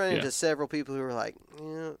 We ran into several people who were like,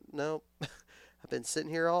 nope, I've been sitting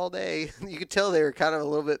here all day. You could tell they were kind of a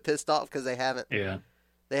little bit pissed off because they haven't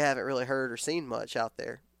really heard or seen much out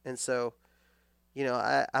there. And so,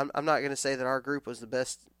 I'm not going to say that our group was the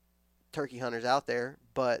best turkey hunters out there,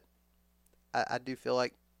 but I do feel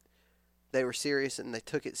like they were serious and they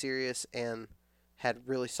took it serious and had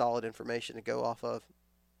really solid information to go off of,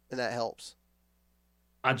 and that helps.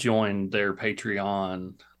 I joined their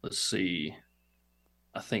Patreon, let's see,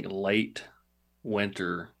 I think late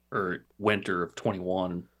winter of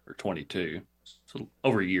 21 or 22, so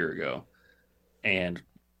over a year ago. And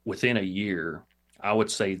within a year, I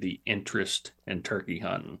would say the interest in turkey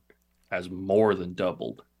hunting has more than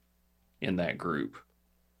doubled in that group.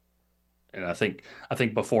 And I think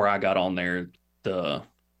before I got on there, the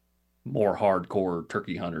more hardcore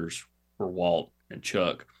turkey hunters were Walt and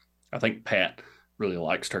Chuck. I think Pat really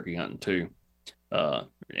likes turkey hunting too.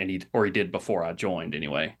 and he did before I joined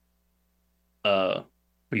anyway. But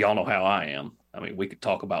y'all know how I am. I mean, we could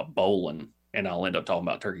talk about bowling, and I'll end up talking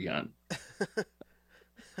about turkey hunting.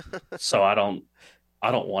 So I don't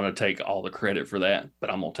want to take all the credit for that, but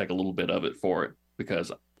I'm gonna take a little bit of it for it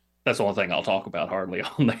because that's the only thing I'll talk about hardly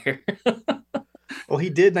on there. Well, he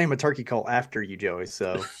did name a turkey call after you, Joey,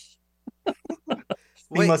 so he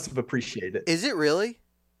Wait, must have appreciated it. is it really?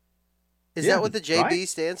 Is Yeah, that what the JB right?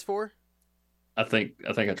 stands for? I think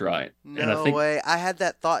that's right. No And I think way. I had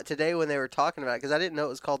that thought today when they were talking about it because I didn't know it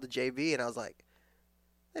was called the JB, and I was like,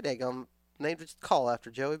 "They daggum named a call after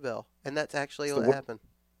Joey Bell," and that's actually It's what the, happened.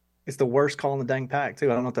 it's the worst call in the dang pack, too.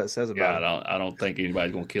 I don't know what that says yeah, about I don't think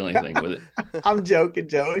anybody's gonna kill anything with it. it. I'm joking,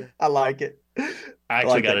 Joey. I like it. I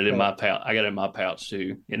actually like got that it in call. my pouch. I got it in my pouch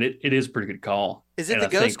too, and it is a pretty good call. Is it And the I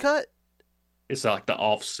ghost think cut? it's like the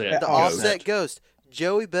offset The The ghost. offset ghost.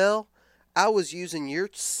 Joey Bell, I was using your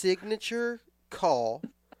signature call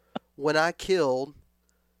when I killed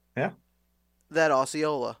Yeah. that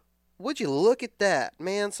Osceola. Would you look at that,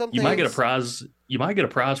 man? Something You might get a prize. You might get a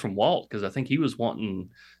prize from Walt because I think he was wanting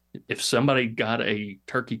if somebody got a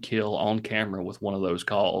turkey kill on camera with one of those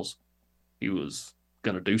calls, he was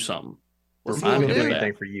gonna do something. Well, see, Remind we'll him do of it.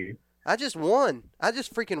 anything that. for you. I just won. I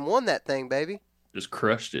just freaking won that thing, baby. Just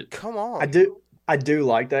crushed it. Come on. I do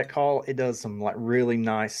like that call. It does some like really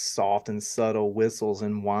nice, soft and subtle whistles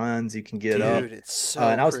and whines you can get up. Dude, it's so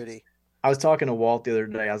And pretty. I was talking to Walt the other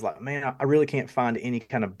day. I was like, man, I really can't find any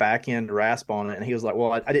kind of back end rasp on it. And he was like,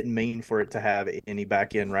 well, I didn't mean for it to have any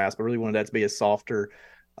back end rasp. I really wanted that to be a softer,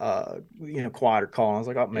 quieter call. And I was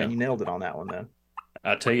like, oh man, Yeah. you nailed it on that one then.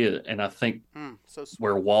 I tell you, and I think So sweet.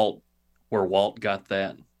 where Walt got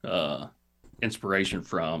that inspiration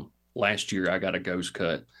from. Last year, I got a ghost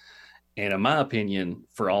cut, and in my opinion,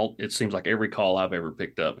 it seems like every call I've ever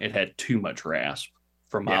picked up, it had too much rasp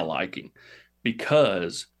for my liking,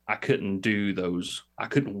 because I couldn't do those. I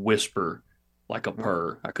couldn't whisper like a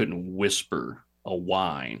purr. I couldn't whisper a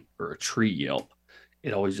whine or a tree yelp.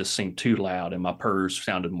 It always just seemed too loud, and my purrs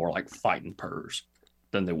sounded more like fighting purrs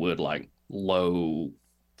than they would like low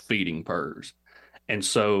feeding purrs. And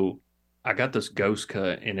so I got this ghost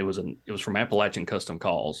cut, and it was from Appalachian Custom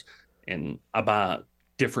Calls, and I buy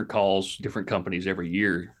different calls, different companies every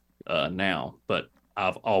year now, but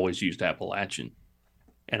I've always used Appalachian.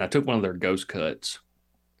 And I took one of their ghost cuts,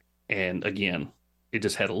 and again, it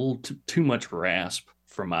just had a little too much rasp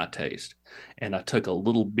for my taste. And I took a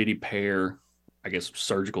little bitty pair, I guess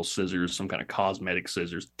surgical scissors, some kind of cosmetic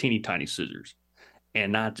scissors, teeny tiny scissors,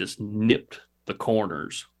 and I just nipped the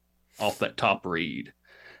corners off that top reed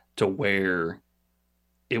to where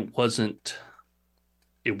it wasn't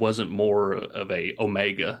more of a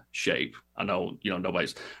omega shape. I know,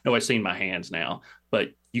 nobody's seen my hands now, but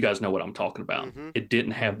you guys know what I'm talking about. Mm-hmm. It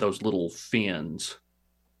didn't have those little fins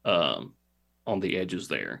on the edges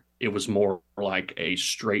there. It was more like a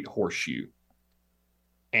straight horseshoe.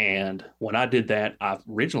 And when I did that, I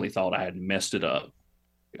originally thought I had messed it up.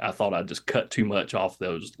 I thought I just cut too much off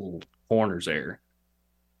those little corners there.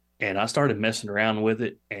 And I started messing around with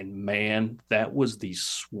it. And man, that was the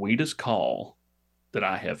sweetest call that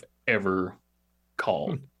I have ever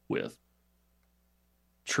called with.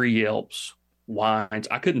 Tree yelps, whines.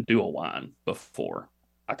 I couldn't do a whine before.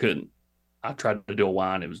 I couldn't. I tried to do a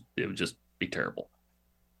whine. It would just be terrible.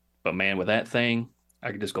 But man, with that thing,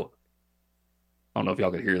 I could just go. I don't know if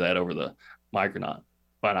y'all could hear that over the mic or not.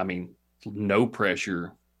 But I mean, no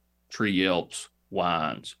pressure, tree yelps,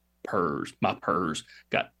 whines, purrs. My purrs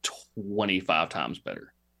got 25 times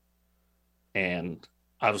better. And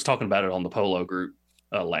I was talking about it on the polo group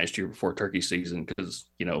last year before turkey season because,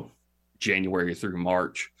 January through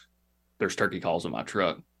March, there's turkey calls in my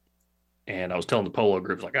truck. And I was telling the polo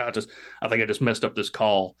group, like, I think I just messed up this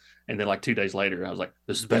call. And then like 2 days later, I was like,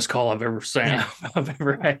 this is the best call I've ever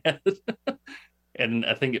had. And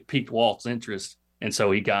I think it piqued Walt's interest. And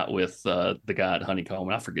so he got with the guy at Honeycomb,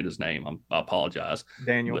 and I forget his name. I apologize.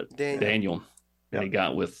 Daniel. But Daniel. Daniel. And he Yep.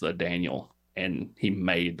 got with Daniel, and he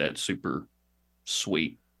made that super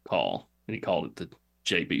sweet call. And he called it the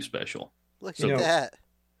JB special. Look You at know, that.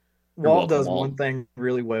 You're Walt welcome, does Walt. one thing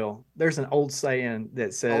really well. There's an old saying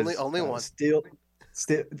that says Only one. Steal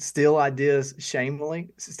ideas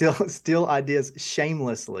steal ideas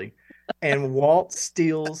shamelessly. And Walt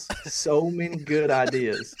steals so many good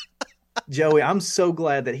ideas. Joey, I'm so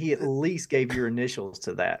glad that he at least gave your initials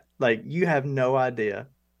to that. Like, you have no idea.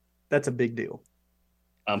 That's a big deal.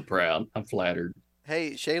 I'm proud. I'm flattered.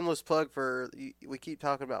 Hey, shameless plug we keep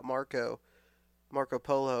talking about Marco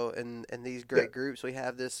Polo and these great groups. We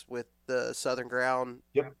have this with the Southern Ground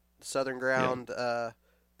Yep.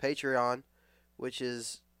 Patreon, which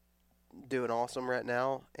is doing awesome right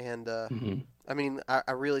now. And Mhm. I mean,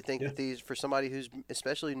 I really think Yeah. that these, for somebody who's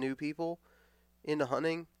especially new people into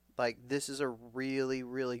hunting, like this is a really,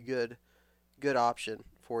 really good option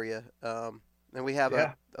for you. And we have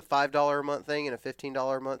Yeah. a $5 a month thing and a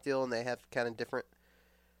 $15 a month deal, and they have kind of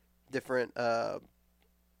different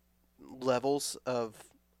levels of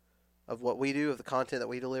what we do, of the content that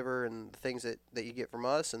we deliver, and the things that you get from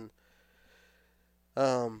us. And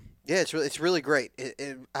yeah, it's really great.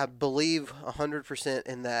 I believe 100%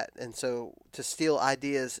 in that. And so to steal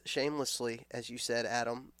ideas shamelessly, as you said,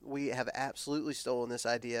 Adam, we have absolutely stolen this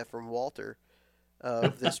idea from Walter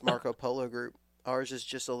of this Marco Polo group. Ours is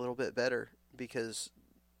just a little bit better because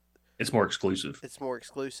It's more exclusive. it's more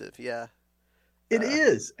exclusive. Yeah. It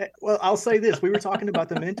is. Well, I'll say this. We were talking about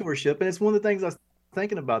the mentorship, and it's one of the things I was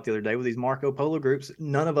thinking about the other day with these Marco Polo groups.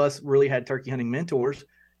 None of us really had turkey hunting mentors.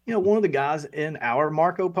 You know, one of the guys in our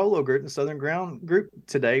Marco Polo group, the Southern Ground group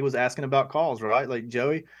today, was asking about calls, right? Like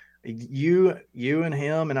Joey, you and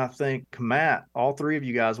him, and I think Matt, all three of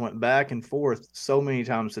you guys went back and forth so many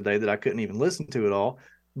times today that I couldn't even listen to it all.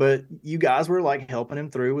 But you guys were like helping him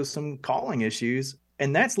through with some calling issues.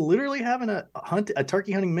 And that's literally having a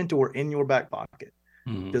turkey hunting mentor in your back pocket.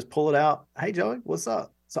 Mhm. Just pull it out. Hey, Joey, what's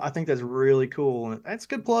up? So I think that's really cool. And that's a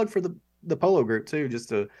good plug for the polo group too, just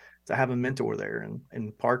to have a mentor there.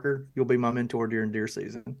 And Parker, you'll be my mentor during deer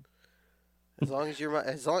season. As long as you're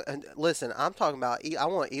and listen, I'm talking about. I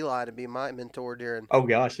want Eli to be my mentor during Oh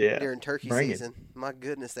gosh, yeah. during turkey Bring it. season. My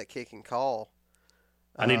goodness, that kick and call.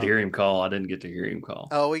 I need to hear him call. I didn't get to hear him call.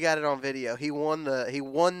 Oh, we got it on video. He won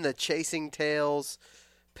the Chasing Tails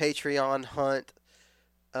Patreon hunt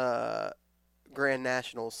Grand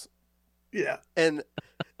Nationals. Yeah. And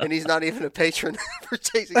he's not even a patron for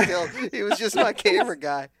Chasing Tails. He was just my camera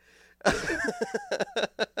guy.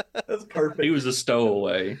 That's perfect. He was a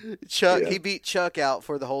stowaway. Chuck, Yeah. he beat Chuck out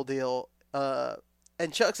for the whole deal.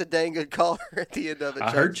 And Chuck's a dang good caller at the end of it. I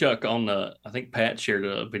heard Chuck on I think Pat shared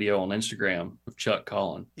a video on Instagram of Chuck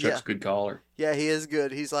calling. Chuck's a good caller. Yeah, he is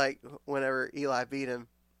good. He's like, whenever Eli beat him,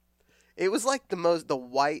 it was like the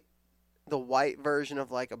white version of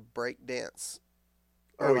like a break dance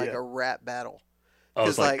or like a rap battle. Oh,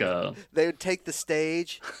 it's like they would take the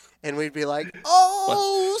stage and we'd be like,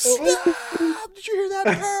 "Oh, stop! Did you hear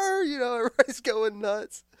that purr?" You know, everybody's going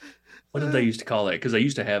nuts. what did they used to call that? Because they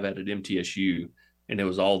used to have that at MTSU, and it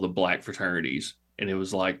was all the black fraternities, and it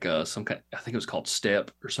was like some kind. I think it was called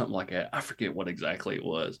Step or something like that. I forget what exactly it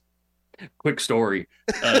was. Quick story.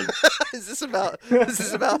 Is this about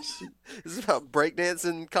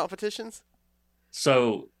breakdancing competitions?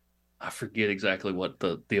 So I forget exactly what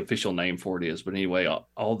the official name for it is, but anyway,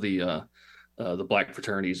 all the black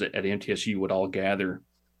fraternities at MTSU would all gather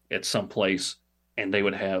at some place, and they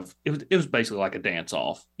would have it was basically like a dance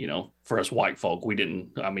off, you know, for us white folk. We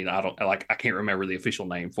didn't. I mean, I can't remember the official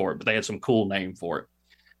name for it, but they had some cool name for it.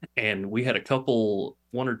 And we had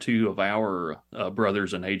one or two of our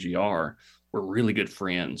brothers in AGR were really good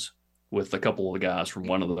friends with a couple of the guys from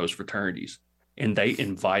one of those fraternities. And they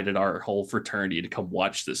invited our whole fraternity to come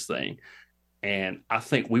watch this thing. And I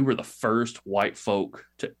think we were the first white folk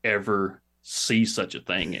to ever see such a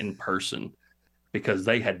thing in person, because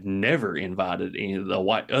they had never invited any of the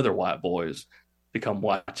other white boys to come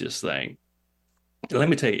watch this thing. Let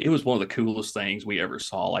me tell you, it was one of the coolest things we ever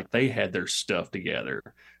saw. Like, they had their stuff together.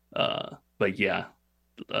 But yeah,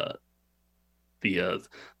 the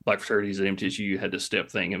black fraternities at MTSU had this Step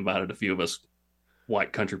thing, invited a few of us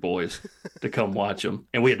white country boys to come watch them,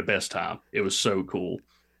 and we had the best time. It was so cool.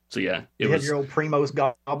 So yeah, you had your old Primos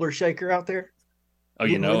gobbler shaker out there. Oh,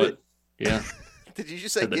 you know it. Yeah. Did you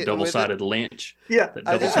just say the double-sided lynch? Yeah,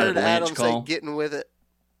 I just heard Adam say "getting with it."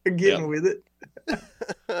 Getting with it.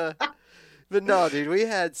 But no, dude, we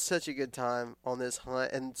had such a good time on this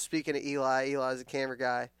hunt. And speaking of Eli's a camera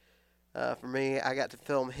guy. For me, I got to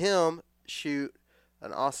film him shoot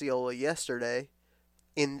an Osceola yesterday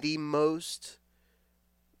in the most,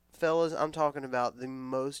 fellas, I'm talking about the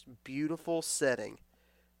most beautiful setting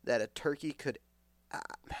that a turkey could,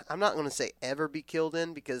 I'm not going to say ever be killed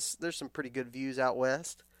in, because there's some pretty good views out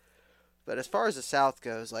west. But as far as the south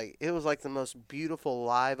goes, like, it was like the most beautiful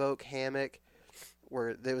live oak hammock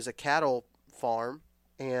where there was a cattle farm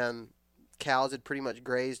and cows had pretty much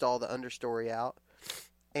grazed all the understory out.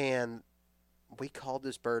 And we called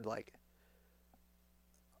this bird like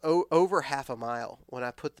over half a mile when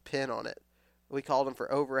I put the pin on it. We called him for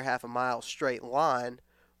over a half a mile straight line,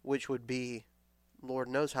 which would be Lord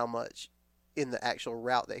knows how much in the actual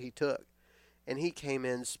route that he took. And he came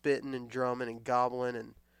in spitting and drumming and gobbling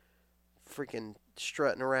and freaking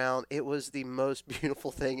strutting around. It was the most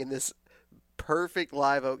beautiful thing in this perfect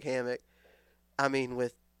live oak hammock. I mean,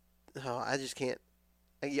 with Oh, I just can't.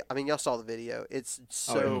 I mean, y'all saw the video. It's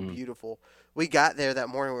Oh, yeah. so beautiful. We got there that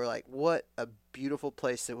morning. We were like, "What a beautiful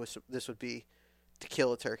place this would be to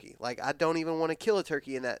kill a turkey." Like, I don't even want to kill a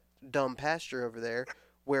turkey in that dumb pasture over there,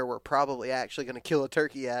 where we're probably actually going to kill a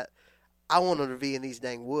turkey at. I want him to be in these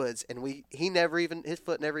dang woods, and he never even his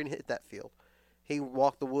foot never even hit that field. He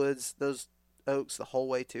walked the woods, those oaks, the whole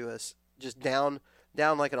way to us, just down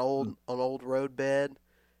like an old road bed.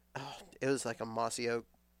 Oh, it was like a mossy oak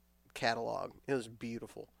catalog. It was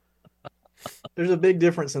beautiful. There's a big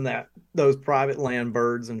difference in those private land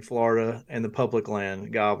birds in Florida and the public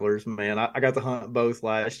land gobblers. Man, I got to hunt both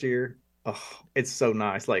last year. Oh, it's so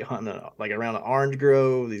nice, like hunting like around an orange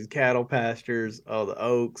grove, these cattle pastures, oh, the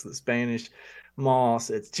oaks, the Spanish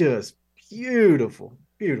moss. It's just beautiful,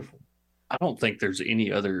 beautiful. I don't think there's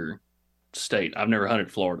any other state. I've never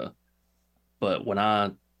hunted Florida, but when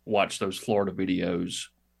I watch those Florida videos,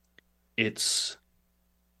 it's,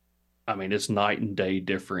 I mean, it's night and day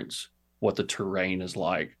difference what the terrain is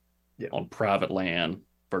like Yeah. on private land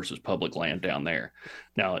versus public land down there.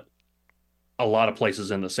 Now, a lot of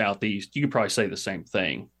places in the Southeast, you could probably say the same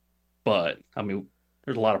thing, but I mean,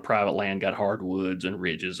 there's a lot of private land got hardwoods and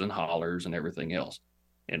ridges and hollers and everything else.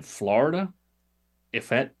 In Florida, if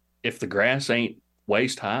the grass ain't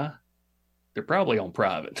waist high, they're probably on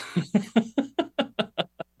private.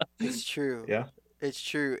 It's true. Yeah. It's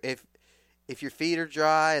true. If your feet are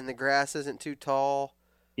dry and the grass isn't too tall,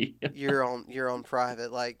 Yeah. you're on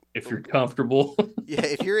private. Like, If you're comfortable. yeah,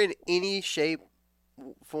 if you're in any shape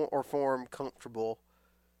or form comfortable,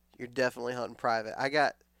 you're definitely hunting private.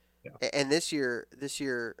 And this year,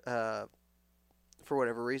 for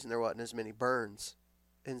whatever reason, there wasn't as many burns,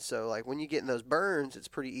 and so like when you get in those burns, it's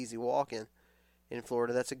pretty easy walking in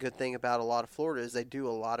Florida. That's a good thing about a lot of Florida is they do a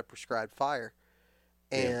lot of prescribed fire,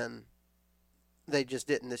 and they just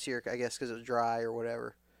didn't this year, I guess, because it was dry or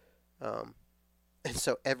whatever. And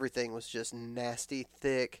so everything was just nasty,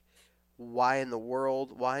 thick. Why in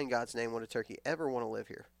God's name would a turkey ever want to live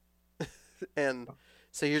here? And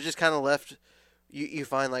so you're just kind of left. You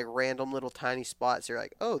find like random little tiny spots. You're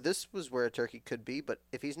like, oh, this was where a turkey could be, but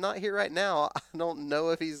if he's not here right now, I don't know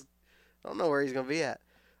where he's going to be at.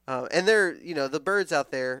 And they're, the birds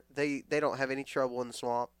out there, they don't have any trouble in the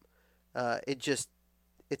swamp.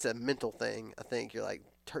 It's a mental thing. I think you're like,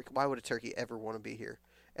 why would a turkey ever want to be here?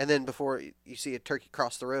 And then before you see a turkey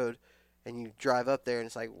cross the road, and you drive up there, and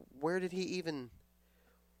it's like, why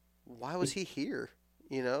was he here?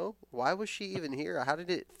 Why was she even here? How did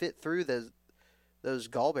it fit through those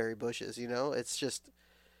gallberry bushes?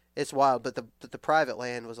 It's wild. But the private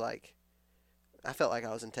land was like, I felt like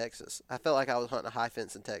I was in Texas. I felt like I was hunting a high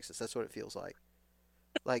fence in Texas. That's what it feels like.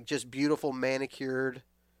 Like just beautiful manicured,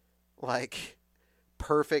 like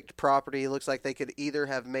perfect property. It looks like they could either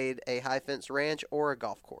have made a high fence ranch or a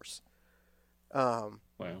golf course. Wow.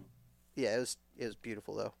 Yeah, it was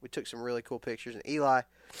beautiful though. We took some really cool pictures. And Eli,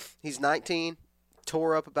 he's 19,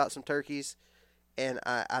 tore up about some turkeys, and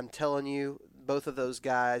I'm telling you, both of those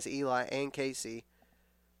guys, Eli and Casey,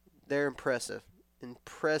 they're impressive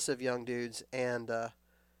young dudes, and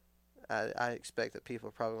I expect that people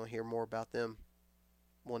are probably going to hear more about them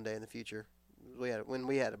one day in the future. We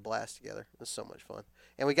had a blast together. It was so much fun,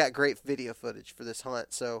 and we got great video footage for this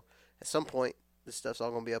hunt. So at some point, this stuff's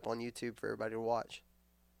all going to be up on YouTube for everybody to watch.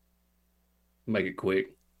 Make it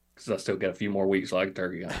quick because I still got a few more weeks like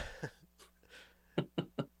turkey hunt.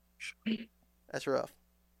 That's rough.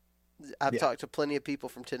 I've talked to plenty of people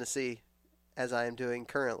from Tennessee, as I am doing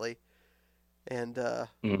currently, and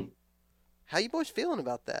how you boys feeling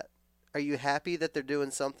about that? Are you happy that they're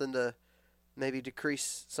doing something to maybe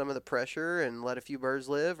decrease some of the pressure and let a few birds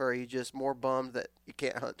live, or are you just more bummed that you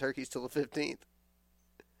can't hunt turkeys till the 15th?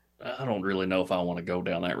 I don't really know if I want to go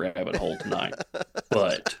down that rabbit hole tonight,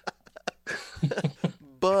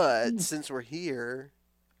 but since we're here,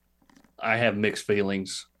 I have mixed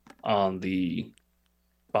feelings on the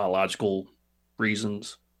biological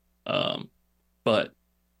reasons. But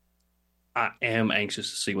I am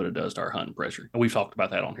anxious to see what it does to our hunting pressure. And we've talked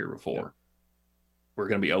about that on here before. Yeah. We're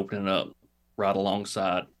going to be opening up right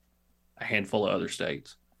alongside a handful of other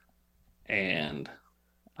states. And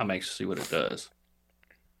I'm anxious to see what it does.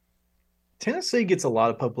 Tennessee gets a lot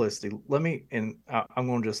of publicity. I'm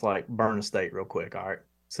going to just like burn a state real quick. All right.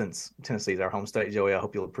 Since Tennessee is our home state, Joey, I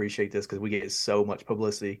hope you'll appreciate this because we get so much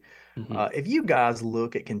publicity. Mm-hmm. If you guys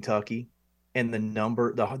look at Kentucky and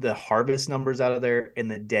the harvest numbers out of there and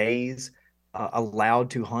the days allowed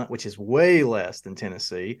to hunt, which is way less than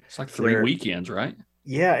Tennessee. It's like 3 weekends, right?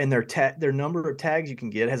 Yeah. And their number of tags you can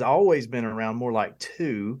get has always been around more like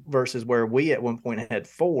 2 versus where we at one point had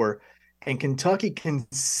 4. And Kentucky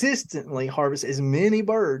consistently harvests as many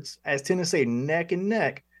birds as Tennessee, neck and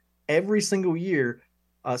neck, every single year.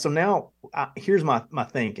 So now, here's my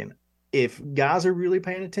thinking. If guys are really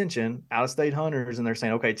paying attention, out-of-state hunters, and they're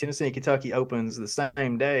saying, okay, Tennessee and Kentucky opens the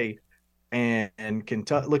same day, and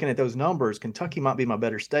Kentucky, looking at those numbers, Kentucky might be my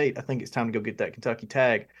better state. I think it's time to go get that Kentucky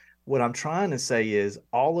tag. What I'm trying to say is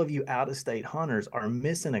all of you out-of-state hunters are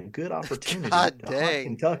missing a good opportunity God to dang. hunt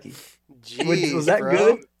Kentucky. Jeez, Was that bro.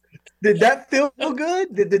 good? Did that feel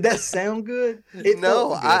good? Did that sound good?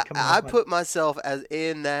 No, I put myself as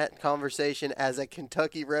in that conversation as a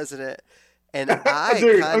Kentucky resident, and I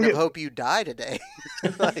Dude, kind okay. of hope you die today.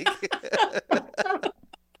 Like,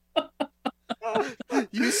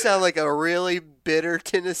 you sound like a really bitter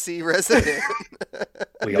Tennessee resident.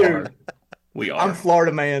 We Dude. are. We are. I'm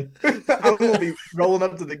Florida man. I'm gonna be rolling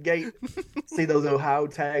up to the gate, see those Ohio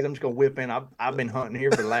tags. I'm just gonna whip in. I've been hunting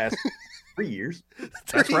here for the last 3 years.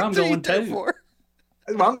 That's where I'm going too. That's where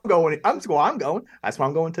I'm going. I'm going. That's where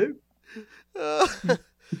I'm going too.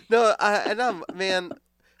 No, man,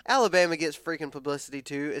 Alabama gets freaking publicity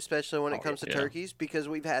too, especially when it comes to turkeys, because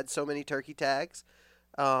we've had so many turkey tags.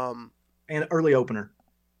 And early opener.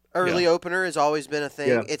 Early opener has always been a thing.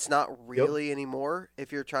 Yeah. It's not really anymore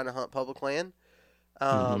if you're trying to hunt public land.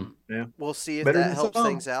 Yeah. We'll see if Better that than helps some.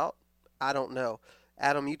 things out. I don't know.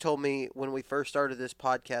 Adam, you told me when we first started this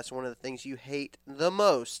podcast, one of the things you hate the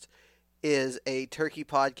most is a turkey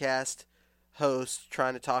podcast host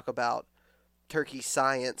trying to talk about turkey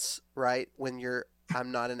science, right?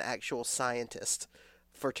 I'm not an actual scientist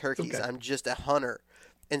for turkeys. Okay. I'm just a hunter.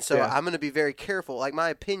 And so I'm going to be very careful. Like, my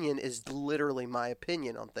opinion is literally my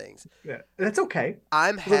opinion on things. Yeah, that's okay.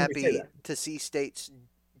 I'm Let me say happy that. to see states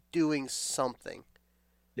doing something.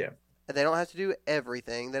 Yeah. They don't have to do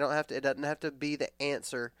everything. It doesn't have to be the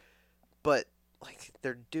answer, but like,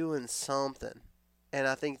 they're doing something. And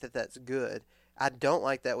I think that that's good. I don't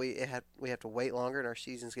like that we have to wait longer and our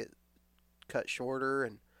seasons get cut shorter,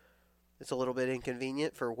 and it's a little bit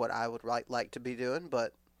inconvenient for what I would like to be doing,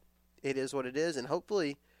 but it is what it is. And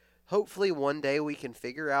hopefully one day we can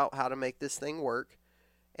figure out how to make this thing work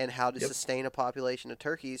and how to sustain a population of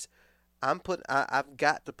turkeys. I've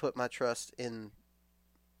got to put my trust in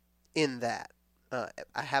that.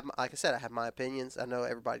 I have, like I said, I have my opinions. I know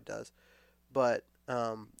everybody does, but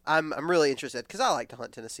I'm really interested because I like to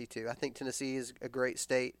hunt Tennessee too. I think Tennessee is a great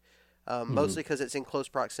state, mostly because it's in close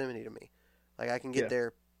proximity to me. Like, I can get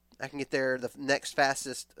there the next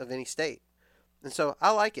fastest of any state, and so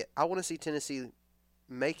I like it. I want to see Tennessee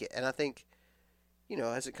make it, and I think,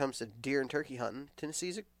 as it comes to deer and turkey hunting,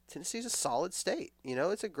 Tennessee's a solid state.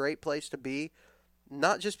 It's a great place to be,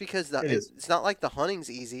 not just because it's not like the hunting's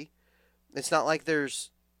easy. It's not like there's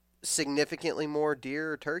significantly more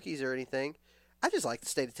deer or turkeys or anything. I just like the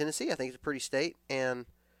state of Tennessee. I think it's a pretty state, and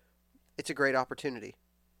it's a great opportunity.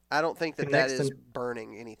 I don't think that is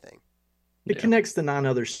burning anything. It connects to 9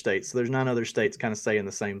 other states. So there's 9 other states kind of saying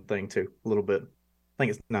the same thing too, a little bit. I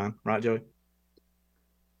think it's 9, right, Joey?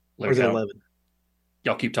 Or is it 11?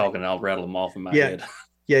 Y'all keep talking, and I'll rattle them off in my head.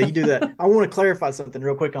 Yeah, you do that. I want to clarify something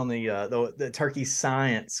real quick on the turkey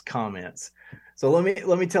science comments. So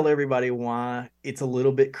let me tell everybody why it's a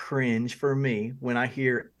little bit cringe for me when I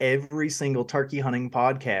hear every single turkey hunting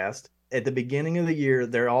podcast at the beginning of the year.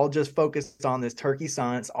 They're all just focused on this turkey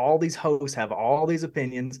science. All these hosts have all these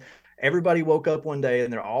opinions. Everybody woke up one day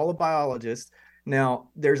and they're all a biologist. Now,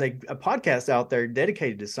 there's a podcast out there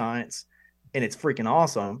dedicated to science, and it's freaking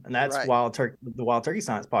awesome. And that's the Wild Turkey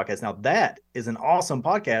Science Podcast. Now, that is an awesome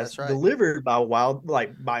podcast delivered by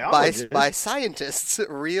biologists. By scientists,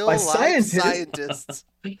 scientists.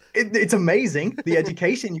 It's amazing, the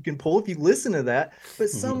education you can pull if you listen to that. But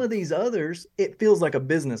some of these others, it feels like a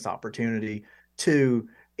business opportunity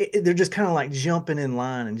they're just kind of like jumping in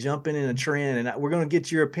line and jumping in a trend. And we're going to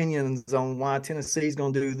get your opinions on why Tennessee's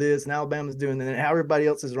going to do this and Alabama's doing that and how everybody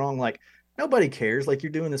else is wrong. Like, nobody cares. Like,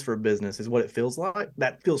 you're doing this for a business is what it feels like.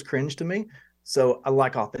 That feels cringe to me. So I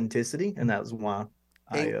like authenticity, and that was why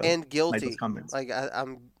and guilty. Made those comments. Like,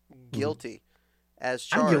 I'm guilty as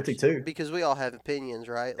charged. I'm guilty too. Because we all have opinions,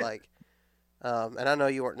 right? Like, and I know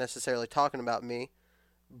you weren't necessarily talking about me,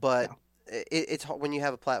 but it's when you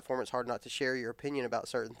have a platform, it's hard not to share your opinion about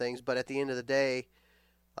certain things. But at the end of the day,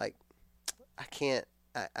 like, I can't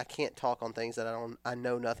talk on things that I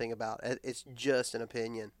know nothing about. It's just an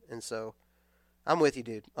opinion, and so I'm with you,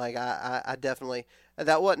 dude. Like, I definitely,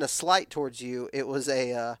 that wasn't a slight towards you. It was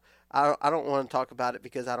I don't want to talk about it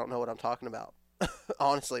because I don't know what I'm talking about.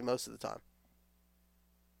 Honestly, most of the time.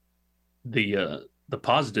 The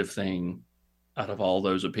positive thing out of all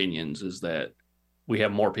those opinions is that we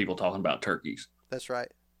have more people talking about turkeys. That's right.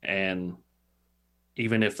 And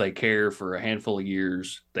even if they care for a handful of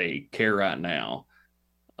years, they care right now.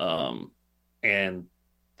 And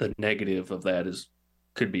the negative of that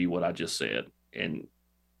could be what I just said. And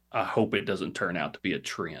I hope it doesn't turn out to be a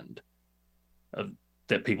trend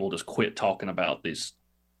that people just quit talking about this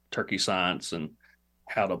turkey science and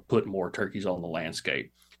how to put more turkeys on the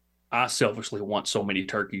landscape. I selfishly want so many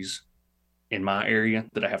turkeys in my area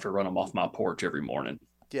that I have to run them off my porch every morning.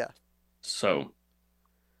 Yeah. So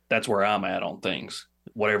that's where I'm at on things.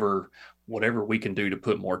 Whatever we can do to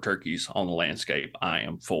put more turkeys on the landscape, I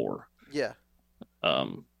am for. Yeah.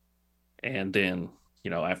 And then,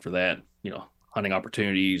 after that, hunting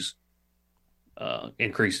opportunities,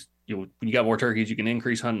 increase, when you got more turkeys, you can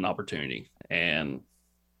increase hunting opportunity. And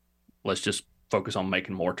let's just focus on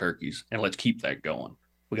making more turkeys and let's keep that going.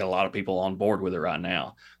 We got a lot of people on board with it right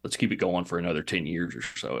now. Let's keep it going for another 10 years or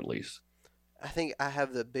so at least. I think I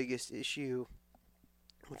have the biggest issue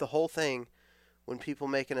with the whole thing when people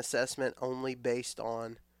make an assessment only based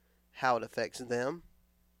on how it affects them.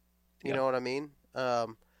 You know what I mean?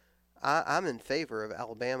 I'm in favor of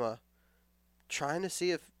Alabama trying to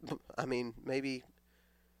see if,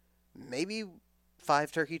 maybe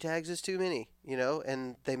 5 turkey tags is too many,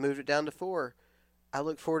 and they moved it down to 4. I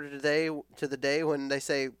look forward to the day when they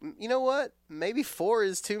say, you know what, maybe 4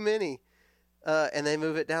 is too many, and they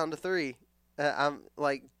move it down to 3. I'm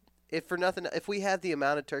like, if we had the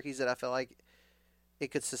amount of turkeys that I felt like it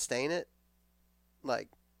could sustain it, like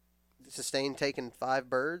sustain taking 5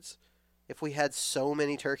 birds, if we had so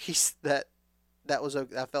many turkeys that was,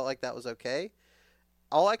 I felt like that was okay.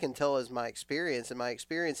 All I can tell is my experience, and my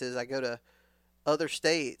experience is I go to other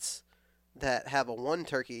states that have a 1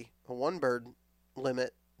 bird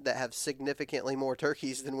limit that have significantly more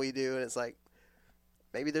turkeys than we do, and it's like,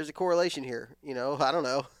 maybe there's a correlation here. I don't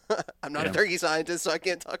know. I'm not a turkey scientist, so I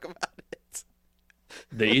can't talk about it.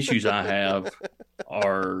 The issues I have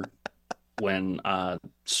are when I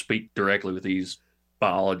speak directly with these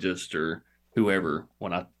biologists or whoever,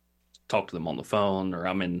 when I talk to them on the phone or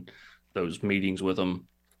I'm in those meetings with them,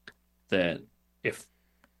 that if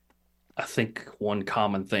I think one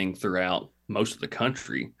common thing throughout most of the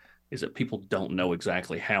country is that people don't know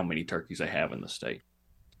exactly how many turkeys they have in the state.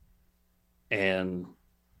 And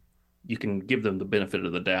you can give them the benefit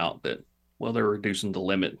of the doubt that, well, they're reducing the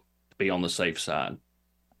limit to be on the safe side.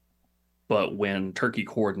 But when turkey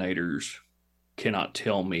coordinators cannot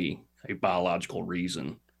tell me a biological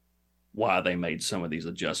reason why they made some of these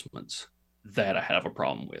adjustments, that I have a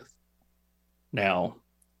problem with. Now,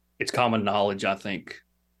 it's common knowledge, I think,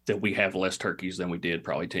 that we have less turkeys than we did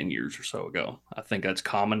probably 10 years or so ago. I think that's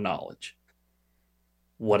common knowledge.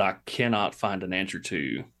 What I cannot find an answer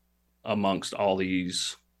to amongst all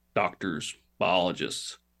these doctors,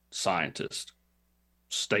 biologists, scientists,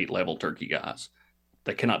 state level turkey guys,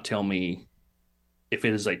 they cannot tell me if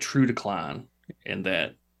it is a true decline and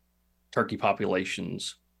that turkey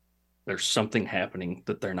populations, there's something happening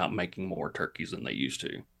that they're not making more turkeys than they used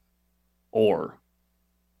to, or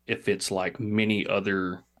if it's like many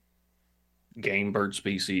other game bird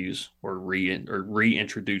species or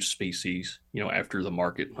reintroduced species, after the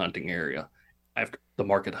market hunting era,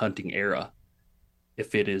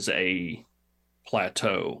 if it is a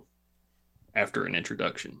plateau after an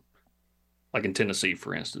introduction. Like in Tennessee,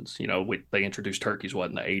 for instance, they introduced turkeys,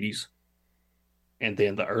 in the 80s? And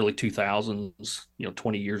then the early 2000s,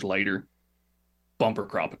 20 years later, bumper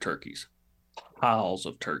crop of turkeys, piles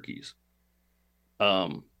of turkeys.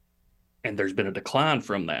 And there's been a decline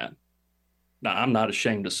from that. Now, I'm not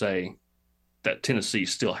ashamed to say that Tennessee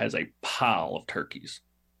still has a pile of turkeys.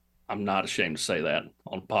 I'm not ashamed to say that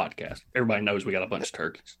on a podcast. Everybody knows we got a bunch of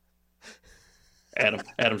turkeys.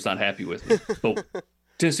 Adam's not happy with me. But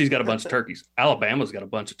Tennessee's got a bunch of turkeys. Alabama's got a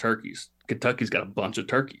bunch of turkeys. Kentucky's got a bunch of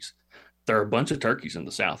turkeys. There are a bunch of turkeys in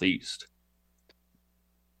the Southeast.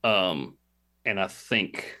 And I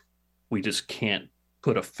think we just can't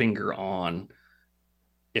put a finger on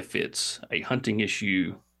if it's a hunting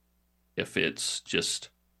issue, if it's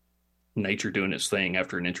just nature doing its thing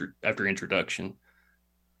after introduction,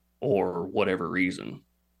 or whatever reason.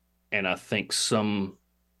 And I think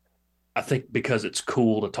because it's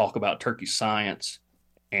cool to talk about turkey science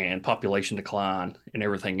and population decline and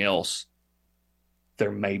everything else,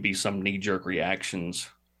 there may be some knee-jerk reactions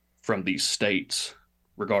from these states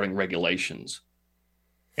regarding regulations,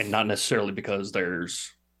 and not necessarily because there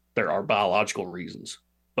are biological reasons,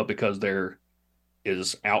 but because there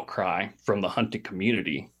is outcry from the hunting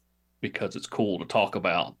community because it's cool to talk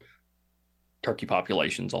about turkey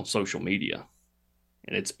populations on social media.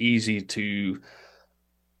 And it's easy to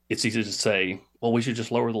say, well, we should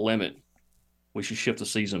just lower the limit. We should shift the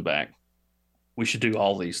season back. We should do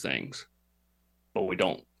all these things. but we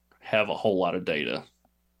don't have a whole lot of data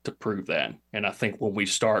to prove that. And I think when we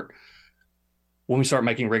start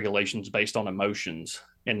making regulations based on emotions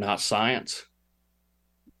and not science,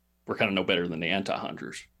 we're kind of no better than the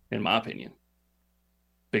anti-hunters, in my opinion,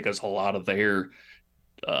 because a lot of their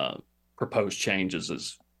proposed changes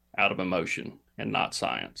is out of emotion and not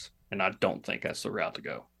science. And I don't think that's the route to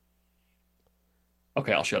go.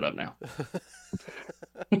 Okay, I'll shut up now.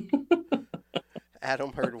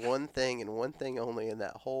 Adam heard one thing and one thing only in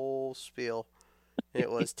that whole spiel. It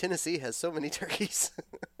was Tennessee has so many turkeys.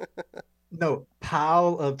 No,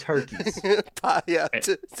 pile of turkeys. Yeah,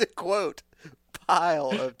 to quote,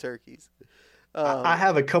 pile of turkeys. I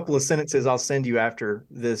have a couple of sentences I'll send you after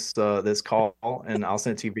this this call, and I'll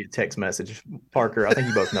send it to you via text message. Parker, I think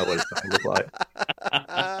you both know what it's going to look like.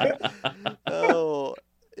 Oh,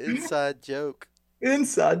 inside joke.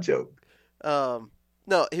 Inside joke. No,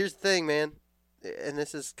 here's the thing, man, and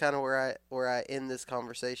this is kind of where I end this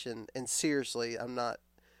conversation. And seriously, I'm not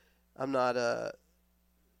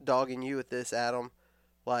dogging you with this, Adam.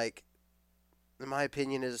 Like, my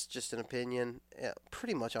opinion is just an opinion,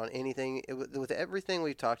 pretty much on anything. With everything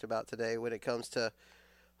we've talked about today, when it comes to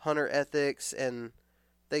hunter ethics and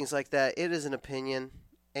things like that, it is an opinion,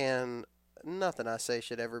 and nothing I say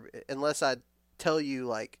should ever, unless I tell you,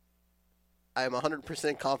 like, I am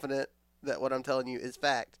 100% confident that what I'm telling you is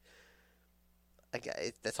fact.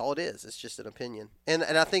 That's all it is. It's just an opinion. And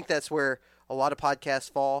I think that's where a lot of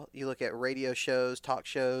podcasts fall. You look at radio shows, talk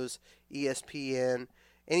shows, ESPN.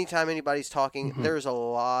 Anytime anybody's talking, there's a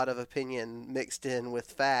lot of opinion mixed in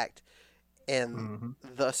with fact, and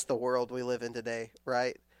thus the world we live in today,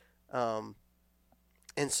 right? And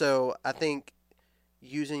so I think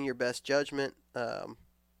using your best judgment, I'm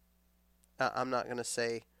not going to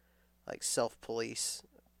say like self-police,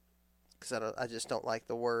 because I just don't like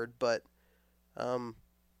the word, but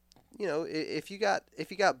you know, if you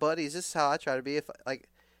got buddies, this is how I try to be. If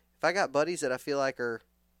I got buddies that I feel like are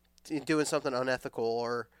doing something unethical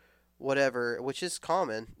or whatever, which is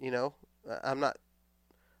common, you know, I'm not.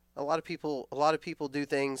 A lot of people do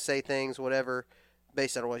things, say things, whatever,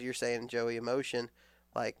 based on what you're saying, Joey. Emotion,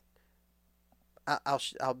 like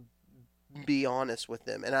I'll be honest with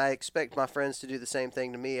them, and I expect my friends to do the same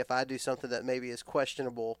thing to me. If I do something that maybe is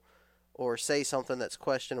questionable, or say something that's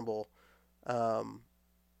questionable,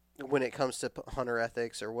 when it comes to hunter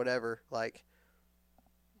ethics or whatever, like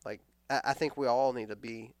I think we all need to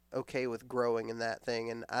be okay with growing in that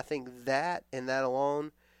thing, and I think that and that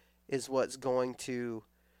alone is what's going to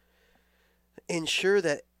ensure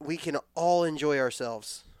that we can all enjoy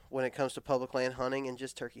ourselves when it comes to public land hunting and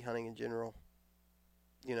just turkey hunting in general.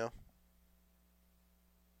 You know?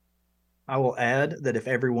 I will add that if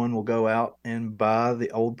everyone will go out and buy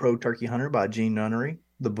The Old Pro Turkey Hunter by Gene Nunnery,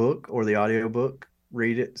 the book or the audio book,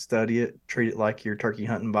 read it, study it, treat it like your turkey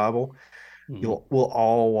hunting Bible, we'll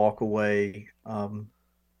all walk away.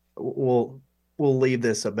 We'll leave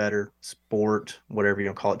this a better sport, whatever you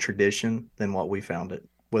want to call it, tradition than what we found it,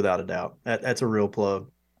 without a doubt. That's a real plug.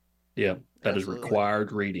 Yeah, that Absolutely. is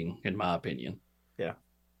required reading, in my opinion. Yeah,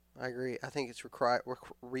 I agree. I think it's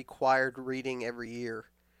required reading every year.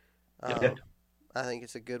 Yeah. I think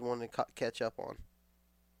it's a good one to catch up on.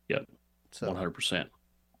 Yep, so 100%.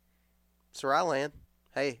 So Ryland,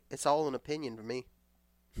 hey, it's all an opinion to me.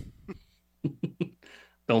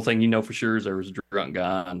 The only thing you know for sure is there was a drunk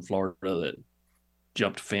guy in Florida that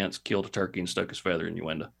jumped a fence, killed a turkey, and stuck his feather in your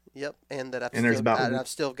window. Yep, and that I've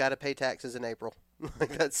still got to pay taxes in April.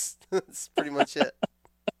 Like that's pretty much it.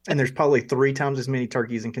 And there's probably 3 times as many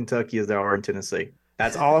turkeys in Kentucky as there are in Tennessee.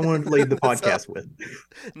 That's all I wanted to leave the podcast with.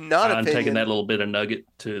 I'm taking that little bit of nugget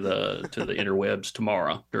to the interwebs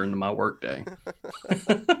tomorrow during my work day.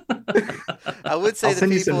 I would say I'll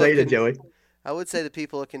send you some data, Joey. I would say the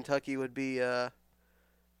people of Kentucky would be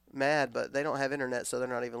mad, but they don't have internet, so they're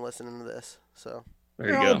not even listening to this. So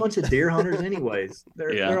they're all a bunch of deer hunters, anyways.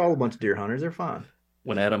 They're all a bunch of deer hunters. They're fine.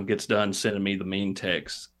 When Adam gets done sending me the mean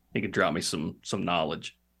text, he could drop me some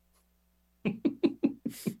knowledge.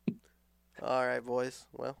 All right, boys.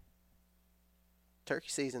 Well, turkey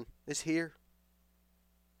season is here.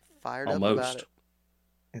 Fired up about it.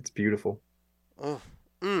 It's beautiful. Oh,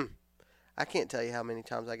 I can't tell you how many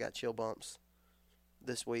times I got chill bumps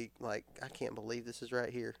this week. Like, I can't believe this is right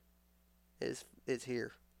here. It's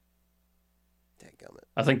here. Dadgummit.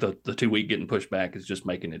 I think the 2-week getting pushed back is just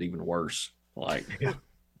making it even worse. Like,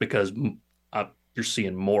 because you're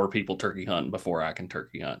seeing more people turkey hunting before I can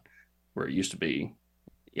turkey hunt, where it used to be,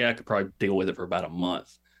 I could probably deal with it for about a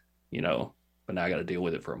month, you know, but now I got to deal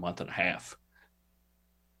with it for a month and a half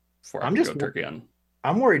before I can go turkey hunting.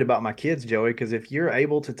 I'm worried about my kids, Joey, because if you're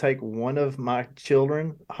able to take one of my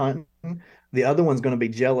children hunting, the other one's going to be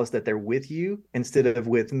jealous that they're with you instead of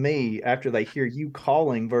with me after they hear you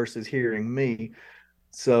calling versus hearing me.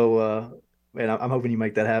 So, and I'm hoping you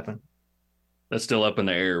make that happen. That's still up in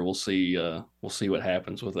the air. We'll see. We'll see what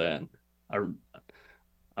happens with that.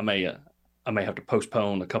 I may have to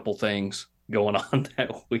postpone a couple things going on that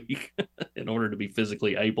week in order to be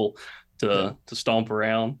physically able to stomp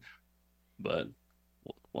around, but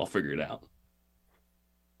we'll figure it out.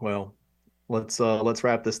 Well, let's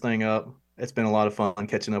wrap this thing up. It's been a lot of fun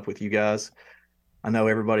catching up with you guys. I know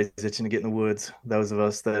everybody's itching to get in the woods. Those of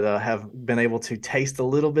us that have been able to taste a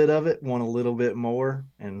little bit of it want a little bit more.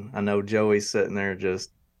 And I know Joey's sitting there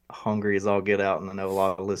just hungry as all get out, and I know a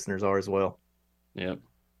lot of listeners are as well. Yep.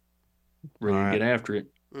 Really get after it.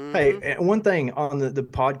 Mm-hmm. Hey, one thing on the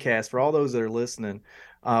podcast for all those that are listening,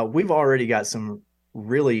 we've already got some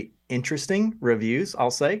really interesting reviews,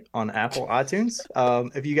 I'll say, on Apple iTunes.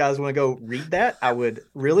 If you guys want to go read that, I would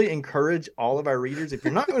really encourage all of our readers, if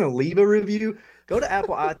you're not going to leave a review, go to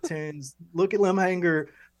Apple iTunes, look at Limhanger.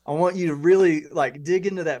 I want you to really dig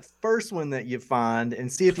into that first one that you find and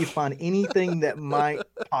see if you find anything that might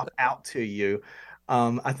pop out to you.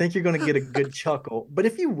 I think you're going to get a good chuckle. But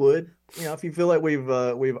if you would, if you feel like we've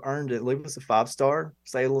earned it, leave us a 5-star,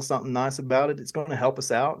 say a little something nice about it. It's going to help us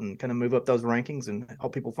out and kind of move up those rankings and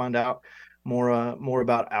help people find out more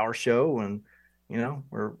about our show. And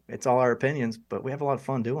it's all our opinions, but we have a lot of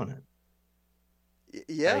fun doing it.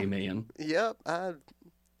 Yeah. Amen. Yep. I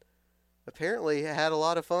apparently had a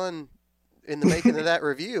lot of fun in the making of that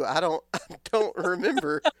review. I don't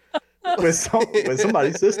remember with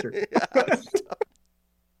somebody's sister.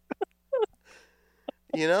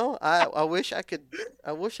 I wish I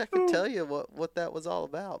could tell you what that was all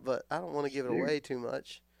about, but I don't want to give it away too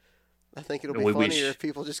much. I think it'll be funnier if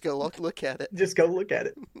people just go look at it. Just go look at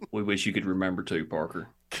it. We wish you could remember too, Parker.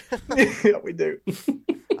 Yeah, we do.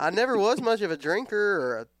 I never was much of a drinker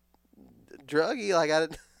or a druggie.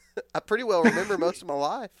 I pretty well remember most of my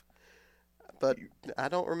life, but I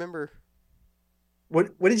don't remember.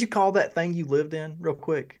 What did you call that thing you lived in, real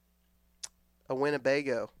quick? A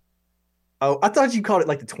Winnebago. Oh, I thought you called it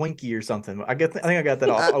like the Twinkie or something. I think I got that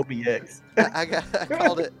off OBX. I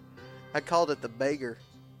called it the Bager.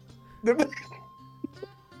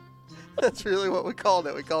 That's really what we called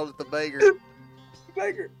it. We called it the Bager.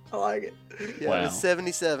 Bager. I like it. Yeah, wow. It was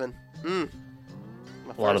 77. A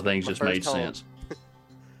lot of things just made sense.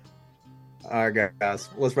 All right, guys.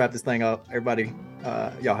 Let's wrap this thing up. Everybody,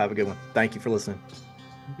 y'all have a good one. Thank you for listening.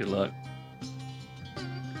 Good luck.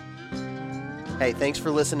 Hey, thanks for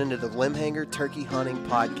listening to the Limhanger Turkey Hunting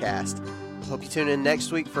Podcast. Hope you tune in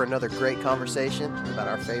next week for another great conversation about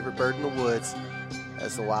our favorite bird in the woods,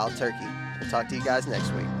 as the wild turkey. We'll talk to you guys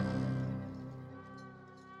next week.